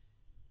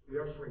we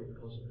are free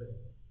because of them.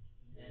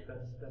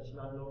 That's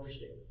not an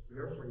overstatement. We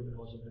are free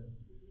because of them.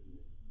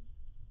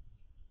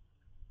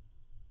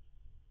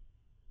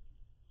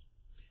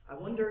 I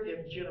wonder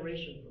if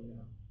generation from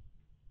now,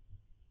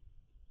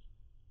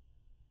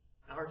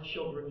 our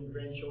children and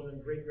grandchildren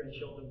and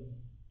great-grandchildren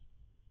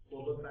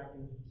will look back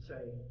and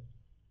say,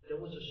 there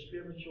was a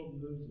spiritual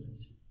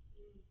movement.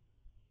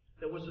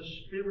 There was a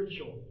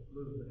spiritual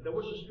movement. There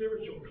was a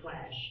spiritual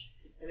clash.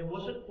 And it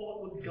wasn't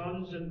fought with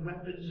guns and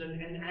weapons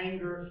and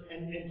anger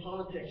and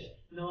politics.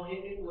 No,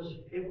 it was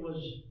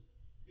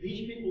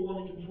these people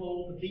want to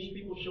control, but these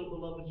people show the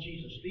love of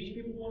Jesus. These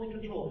people want to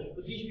control,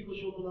 but these people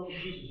show the love of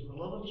Jesus. And the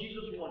love of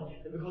Jesus won.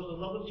 And because the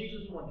love of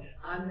Jesus won,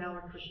 I'm now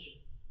a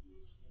Christian.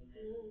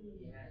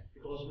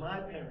 Because my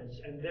parents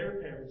and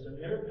their parents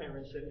and their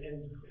parents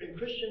and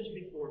Christians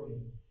before me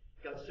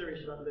got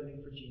serious about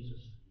living for Jesus.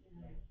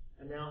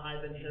 And now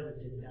I've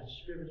inherited that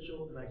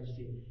spiritual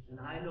legacy. And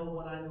I know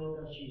what I know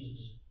about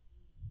Jesus.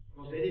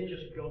 Because they didn't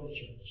just go to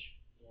church.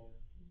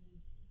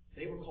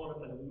 They were caught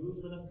up in a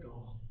movement of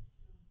God.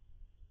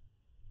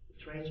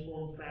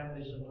 Transformed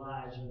families and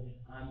lives, and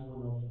I'm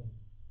one of them.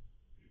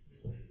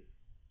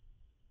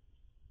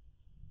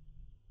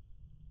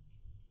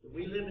 But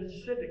we live in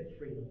civic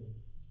freedom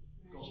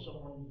because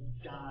someone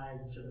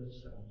died to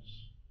themselves.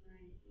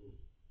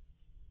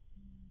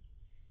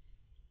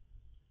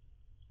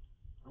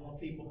 I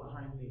want people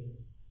behind me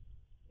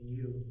and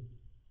you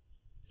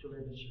to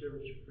live in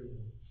spiritual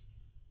freedom.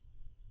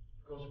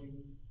 Because we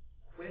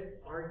quit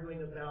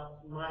arguing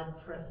about my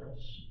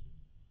preference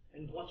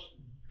and what's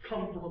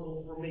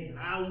comfortable for me.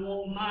 I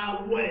want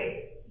my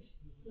way.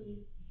 And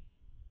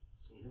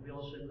we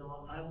all said,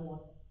 no, I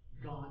want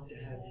God to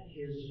have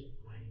His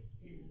way.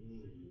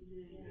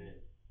 Amen.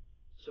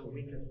 So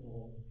we can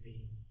all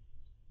be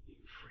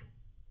free.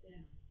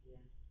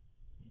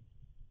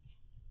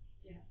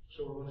 Yeah.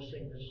 So we're going to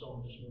sing this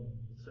song this morning.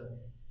 It's a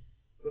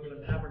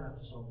Brooklyn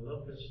Tabernacle song. I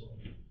love this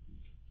song.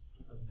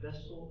 A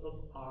vessel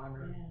of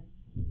honor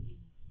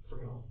for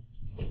God.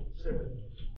 Sing it.